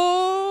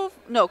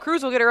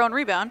Cruz will get her own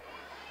rebound.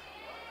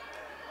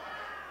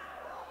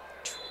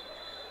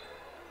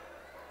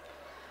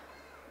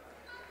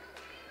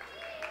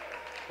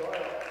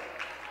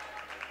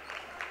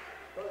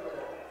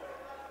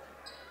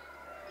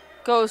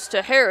 Goes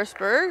to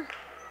Harrisburg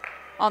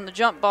on the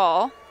jump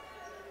ball.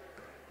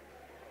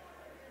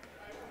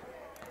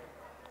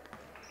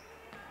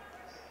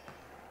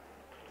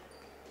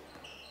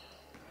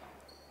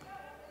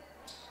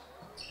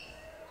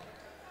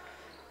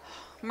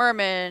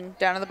 Merman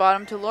down at the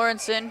bottom to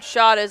Lawrenson.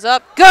 Shot is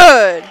up.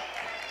 Good!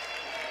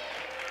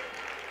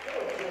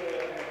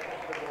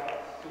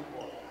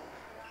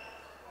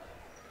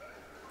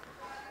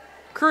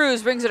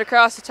 Cruz brings it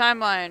across the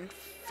timeline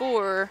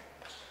for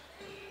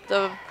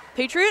the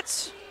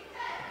Patriots.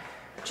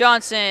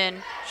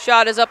 Johnson.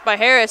 Shot is up by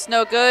Harris.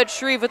 No good.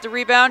 Shreve with the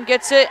rebound.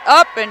 Gets it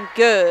up and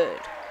good.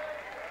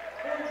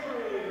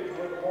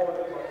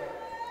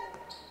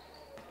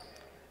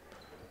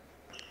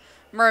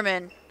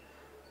 Merman.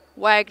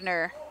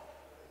 Wagner.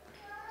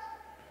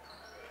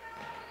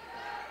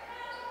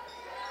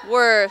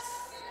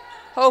 Worth.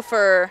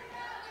 Hofer.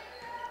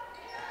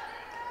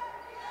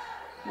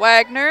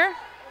 Wagner.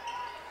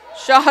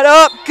 Shot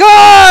up.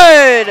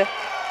 Good!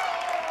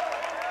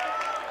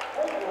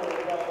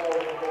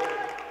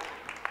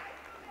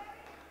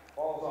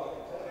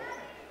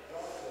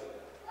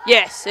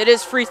 Yes, it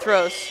is free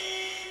throws.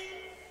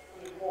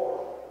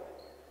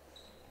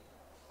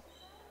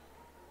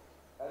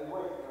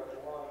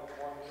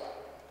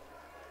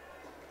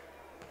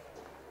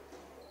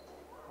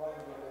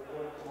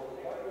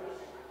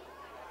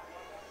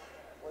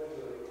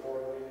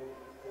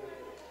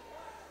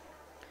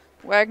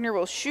 Wagner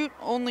will shoot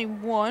only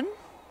 1.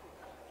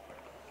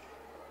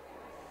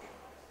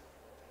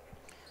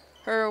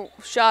 Her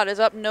shot is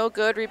up, no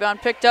good.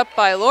 Rebound picked up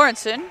by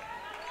Lawrenson.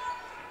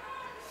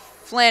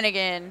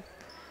 Flanagan,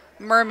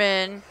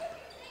 Merman,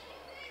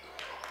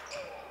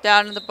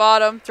 down in the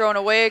bottom, thrown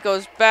away,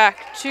 goes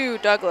back to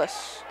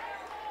Douglas.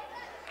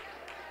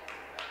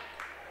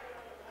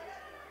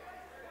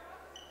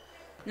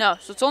 No,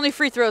 so it's only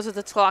free throws if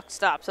the clock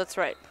stops, that's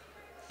right.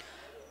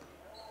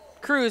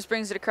 Cruz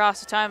brings it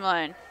across the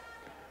timeline.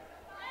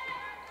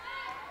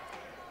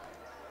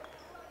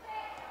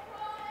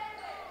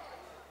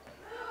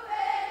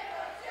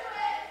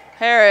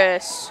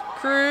 Harris,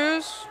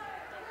 Cruz,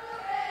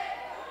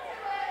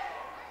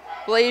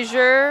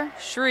 Blazier,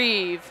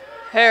 Shreve,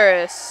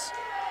 Harris.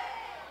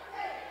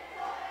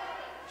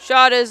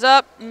 Shot is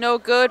up, no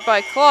good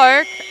by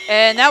Clark,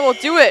 and that will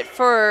do it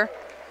for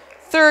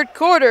third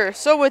quarter.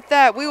 So with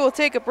that, we will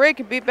take a break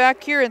and be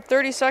back here in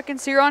 30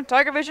 seconds here on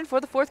Tiger Vision for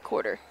the fourth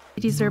quarter.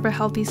 Deserve a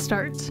healthy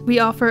start. We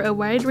offer a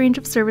wide range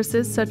of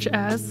services such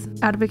as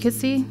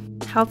advocacy,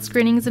 health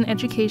screenings and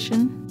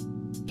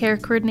education, care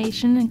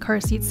coordination and car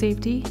seat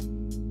safety,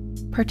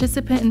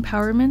 participant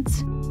empowerment,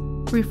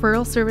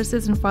 referral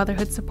services, and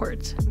fatherhood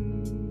support.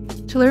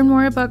 To learn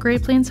more about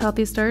Great Plains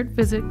Healthy Start,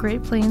 visit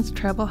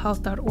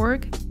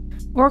greatplainstravelhealth.org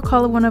or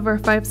call one of our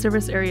 5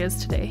 service areas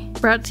today.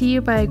 Brought to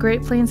you by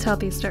Great Plains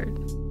Healthy Start,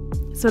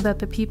 so that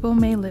the people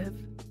may live.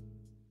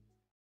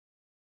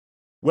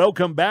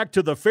 Welcome back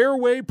to the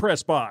Fairway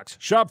Press Box.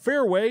 Shop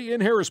Fairway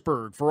in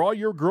Harrisburg for all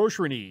your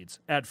grocery needs.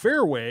 At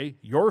Fairway,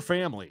 your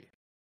family.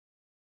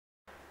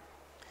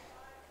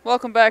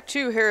 Welcome back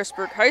to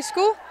Harrisburg High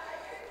School.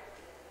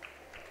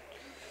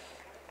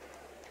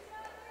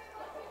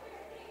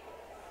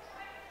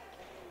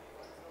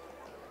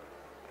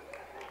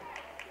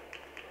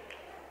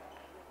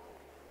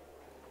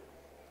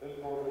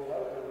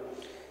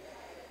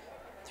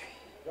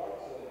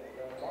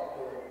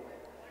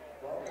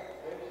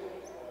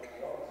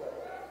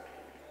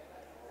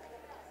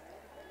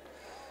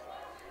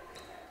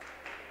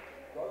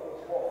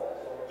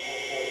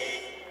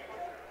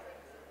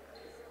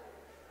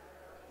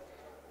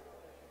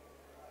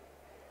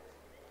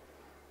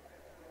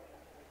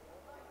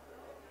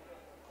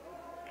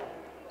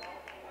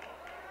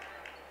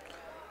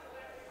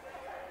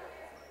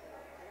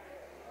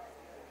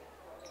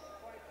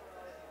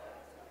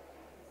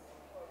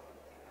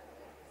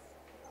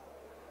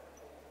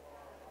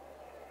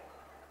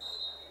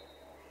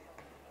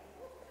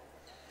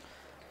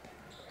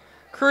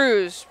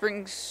 Cruz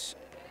brings,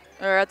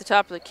 or at the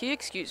top of the key,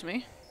 excuse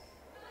me.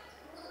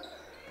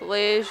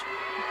 Belage,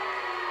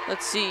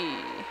 let's see.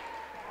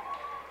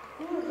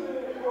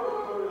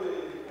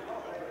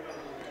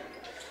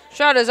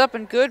 Shot is up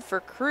and good for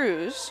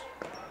Cruz.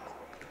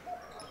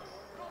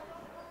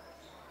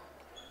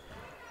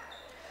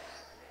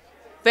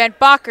 Van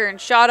Bakken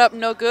shot up,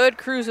 no good.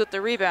 Cruz with the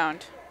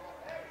rebound.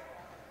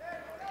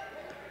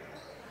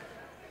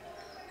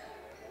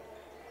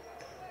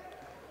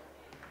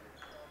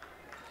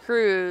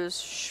 Cruz,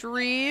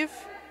 Shreve.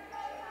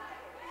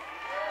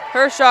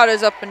 Her shot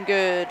is up and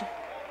good.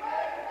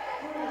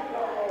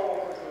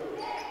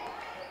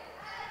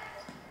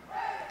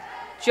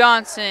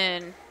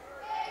 Johnson,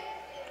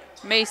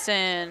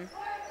 Mason.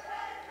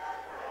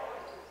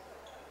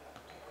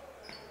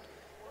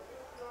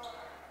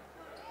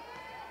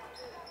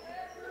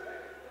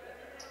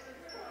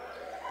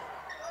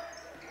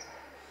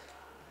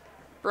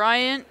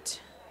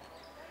 Bryant,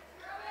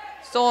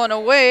 stolen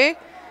away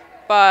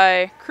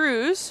by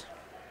Cruz.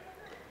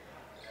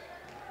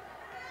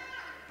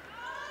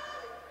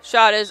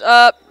 Shot is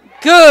up,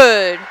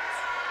 good.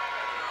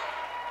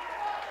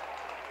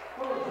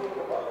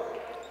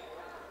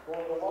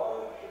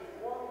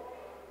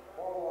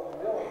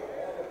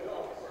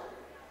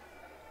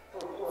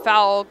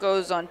 Foul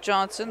goes on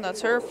Johnson,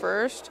 that's her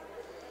first.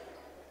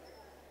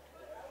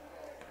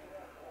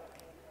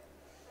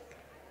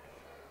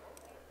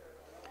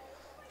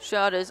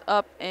 Shot is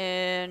up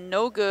and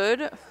no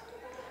good.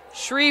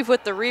 Shreve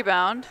with the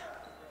rebound.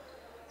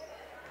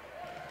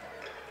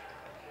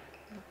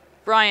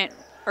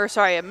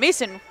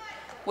 Mason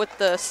with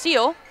the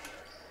steal.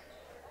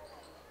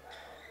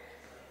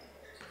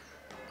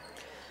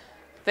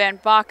 Van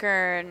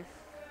Bakken,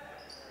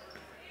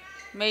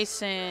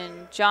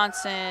 Mason,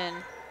 Johnson.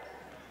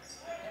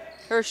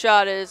 Her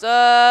shot is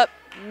up,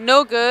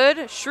 no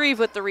good. Shreve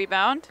with the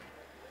rebound.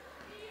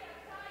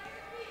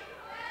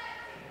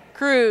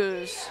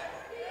 Cruz.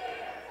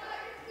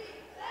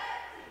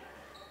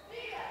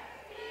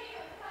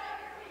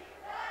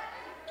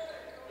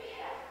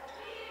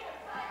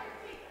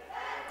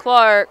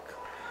 Clark.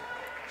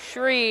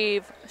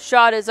 Shreve.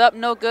 Shot is up,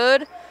 no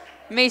good.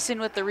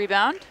 Mason with the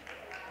rebound.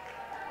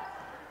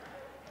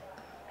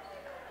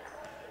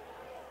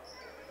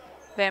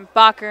 Van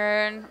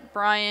Bakken,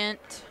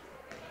 Bryant.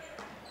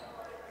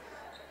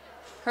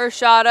 Her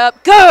shot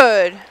up,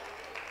 good.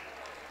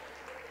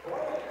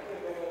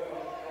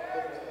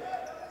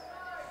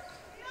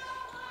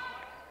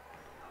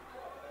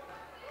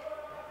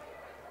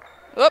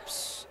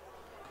 Oops.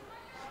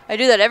 I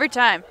do that every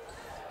time.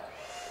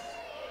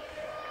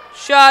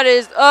 Shot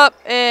is up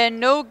and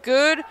no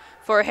good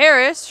for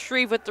Harris.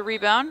 Shreve with the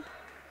rebound.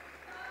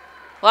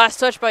 Last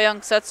touch by Young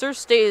Setzer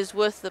stays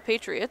with the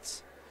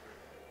Patriots.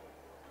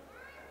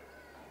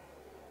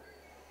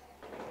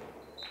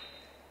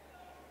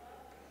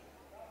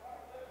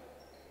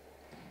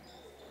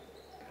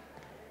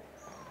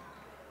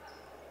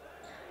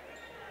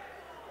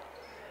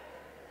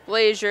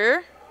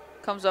 Blazier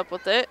comes up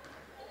with it.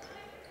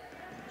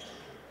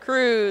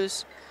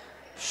 Cruz.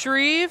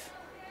 Shreve.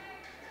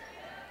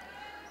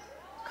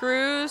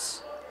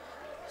 Cruz.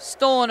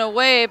 Stolen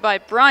away by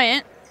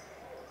Bryant.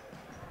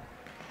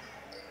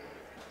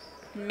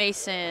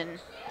 Mason.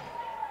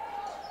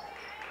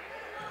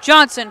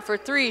 Johnson for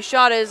three.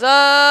 Shot is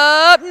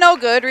up. No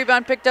good.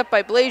 Rebound picked up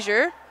by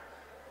Blazier.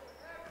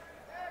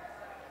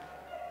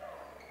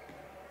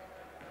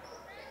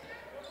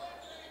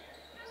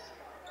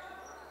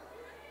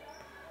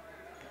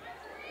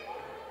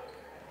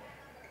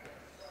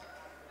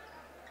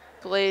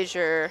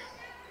 Blazier.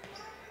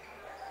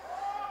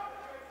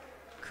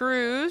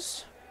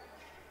 Cruz.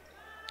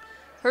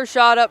 Her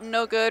shot up,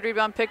 no good.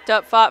 Rebound picked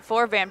up, fought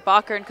for. Van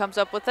Bakken comes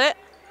up with it.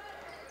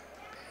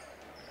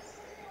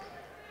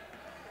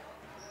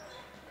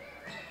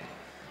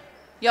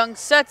 Young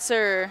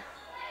Setzer.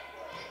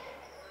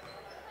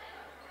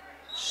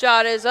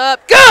 Shot is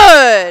up,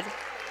 good!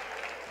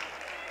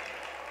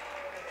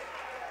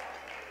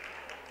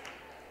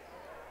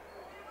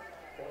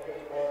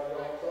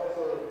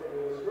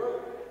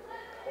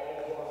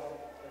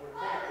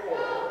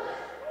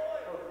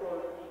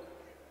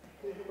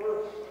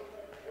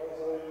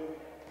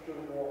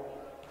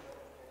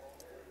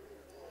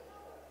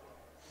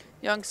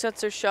 Young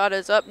sets her shot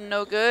is up,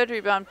 no good.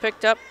 Rebound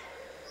picked up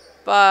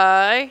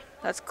by,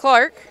 that's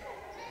Clark.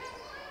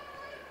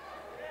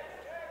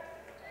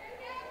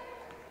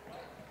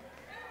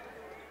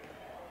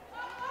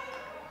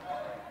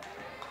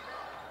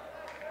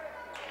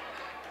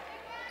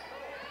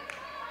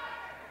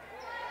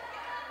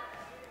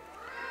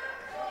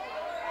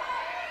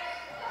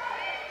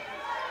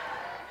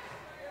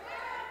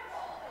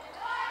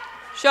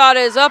 Shot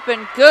is up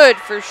and good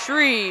for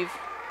Shreve.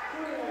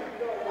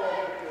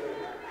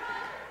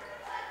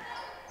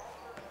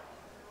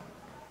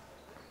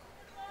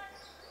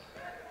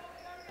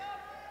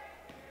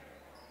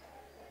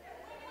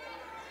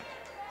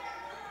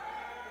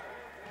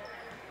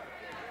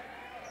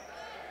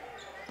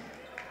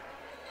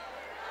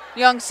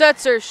 Young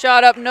sets her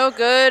shot up, no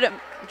good.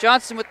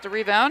 Johnson with the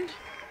rebound.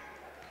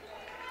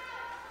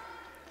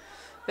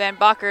 Van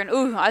Bakker,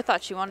 ooh, I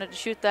thought she wanted to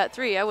shoot that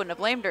three. I wouldn't have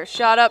blamed her.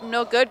 Shot up,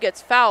 no good,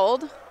 gets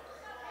fouled.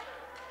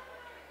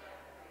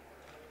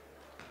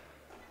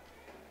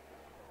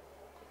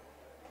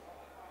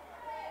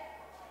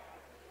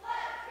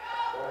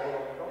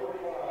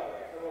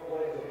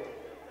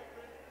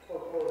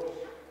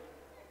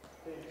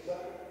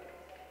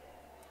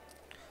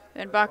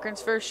 Van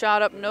Bakkeren's first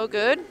shot up, no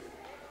good.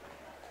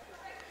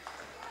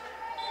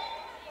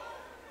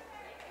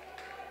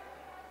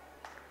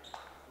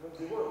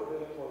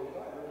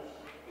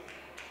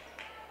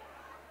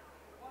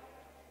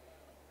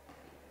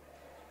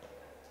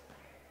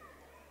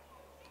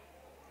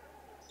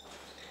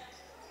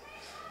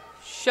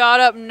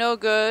 Shot up, no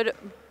good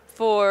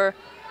for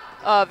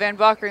Van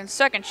Bakkeren's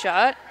second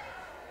shot.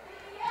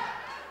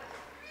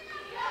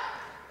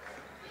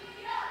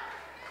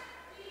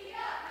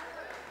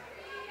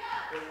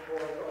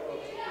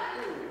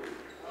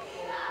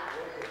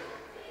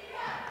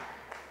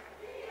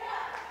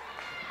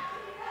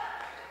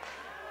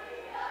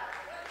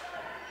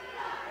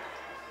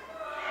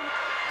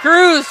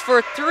 Cruz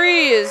for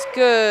three is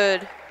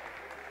good.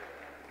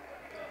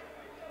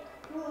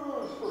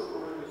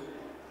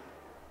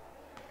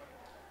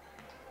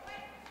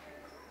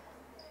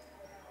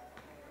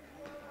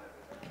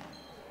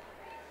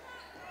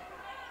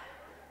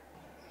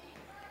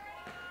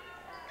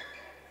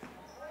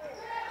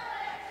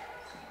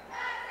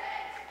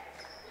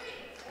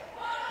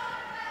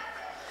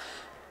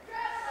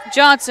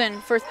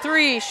 Johnson for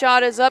three,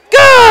 shot is up,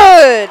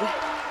 good!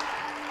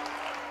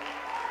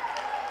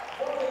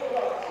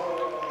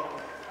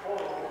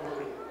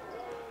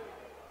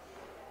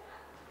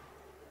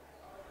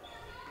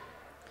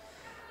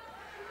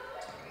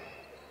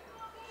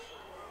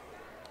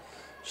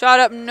 Shot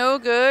up, no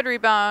good,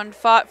 rebound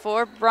fought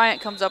for,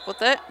 Bryant comes up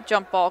with it,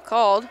 jump ball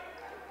called.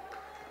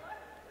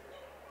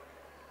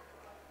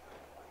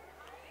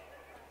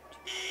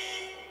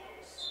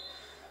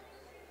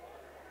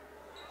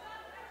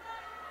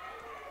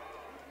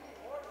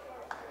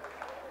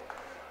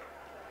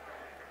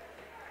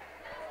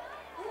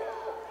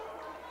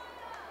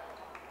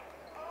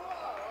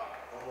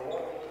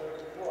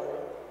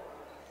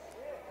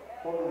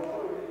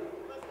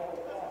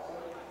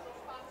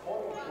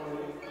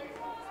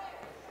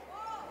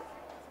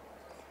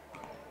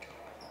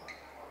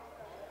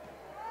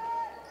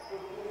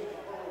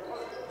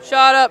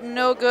 Shot up,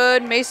 no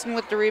good. Mason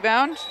with the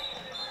rebound.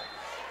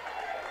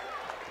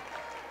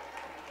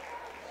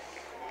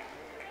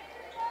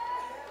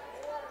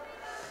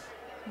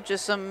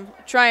 Just some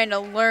trying to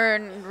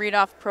learn and read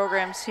off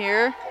programs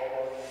here.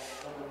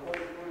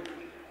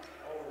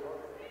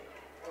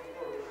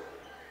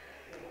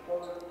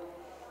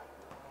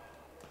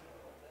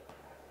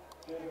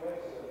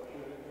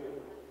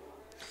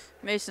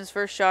 Mason's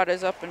first shot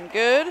is up and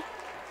good.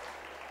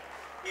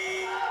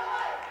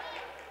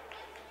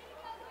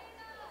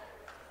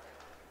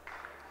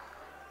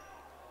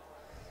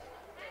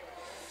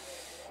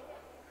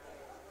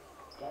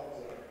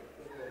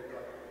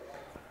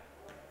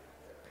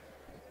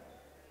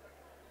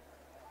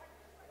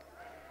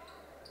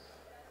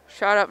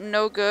 Shot up,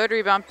 no good.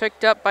 Rebound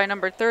picked up by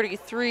number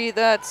 33.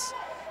 That's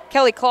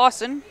Kelly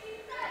Clausen.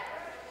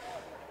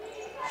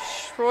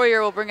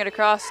 Schroyer will bring it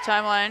across the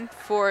timeline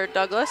for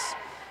Douglas.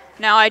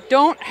 Now, I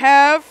don't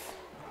have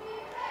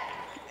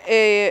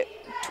a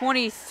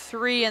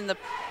 23 in the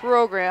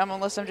program,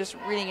 unless I'm just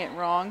reading it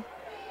wrong.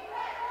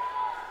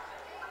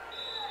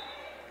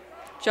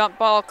 Jump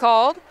ball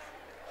called.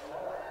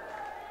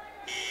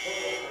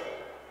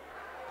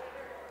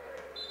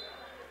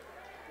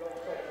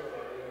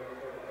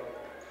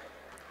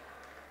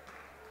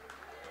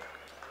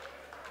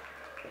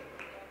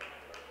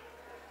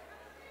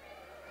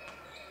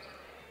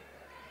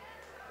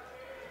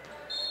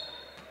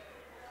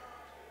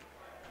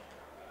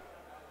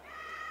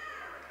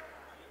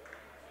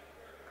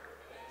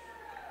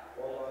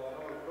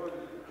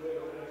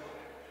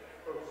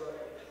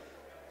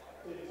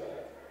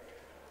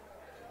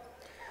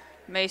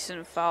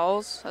 Mason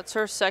fouls. That's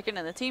her second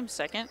and the team's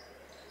second.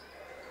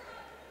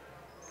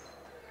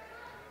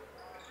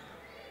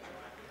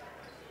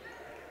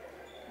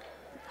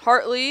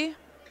 Hartley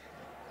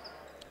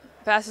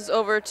passes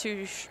over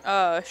to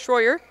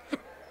Schroyer.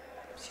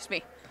 Excuse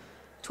me.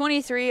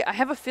 23, I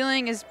have a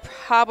feeling is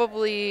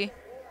probably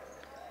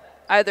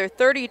either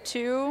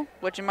 32,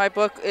 which in my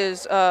book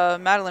is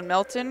Madeline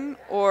Melton,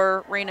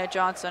 or Raina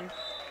Johnson.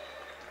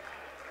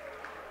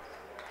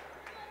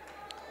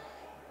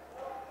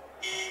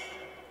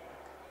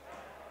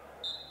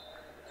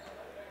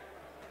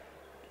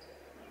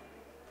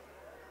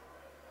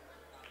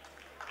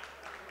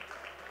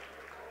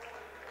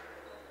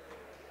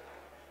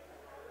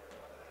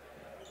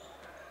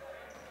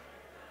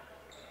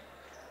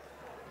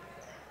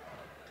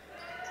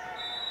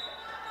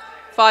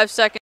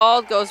 Five-second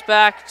ball goes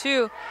back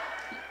to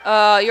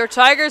your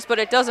Tigers, but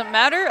it doesn't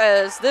matter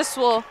as this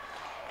will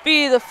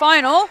be the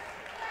final.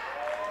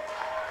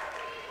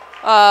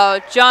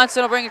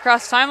 Johnson will bring it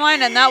across the timeline,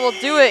 and that will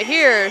do it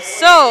here.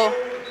 So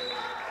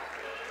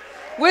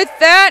with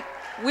that,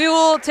 we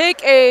will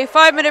take a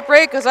 5-minute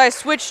break as I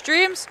switch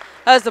streams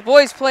as the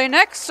boys play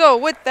next. So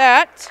with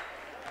that,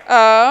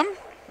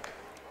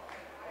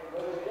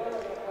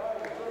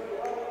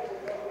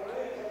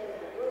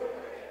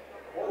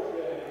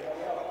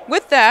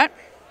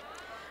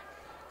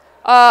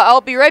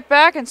 I'll be right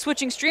back and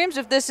switching streams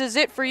if this is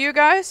it for you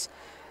guys.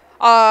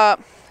 Have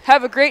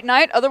a great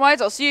night.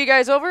 Otherwise, I'll see you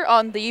guys over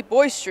on the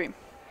boys stream.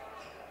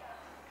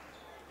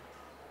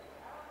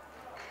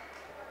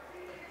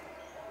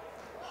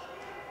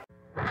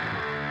 You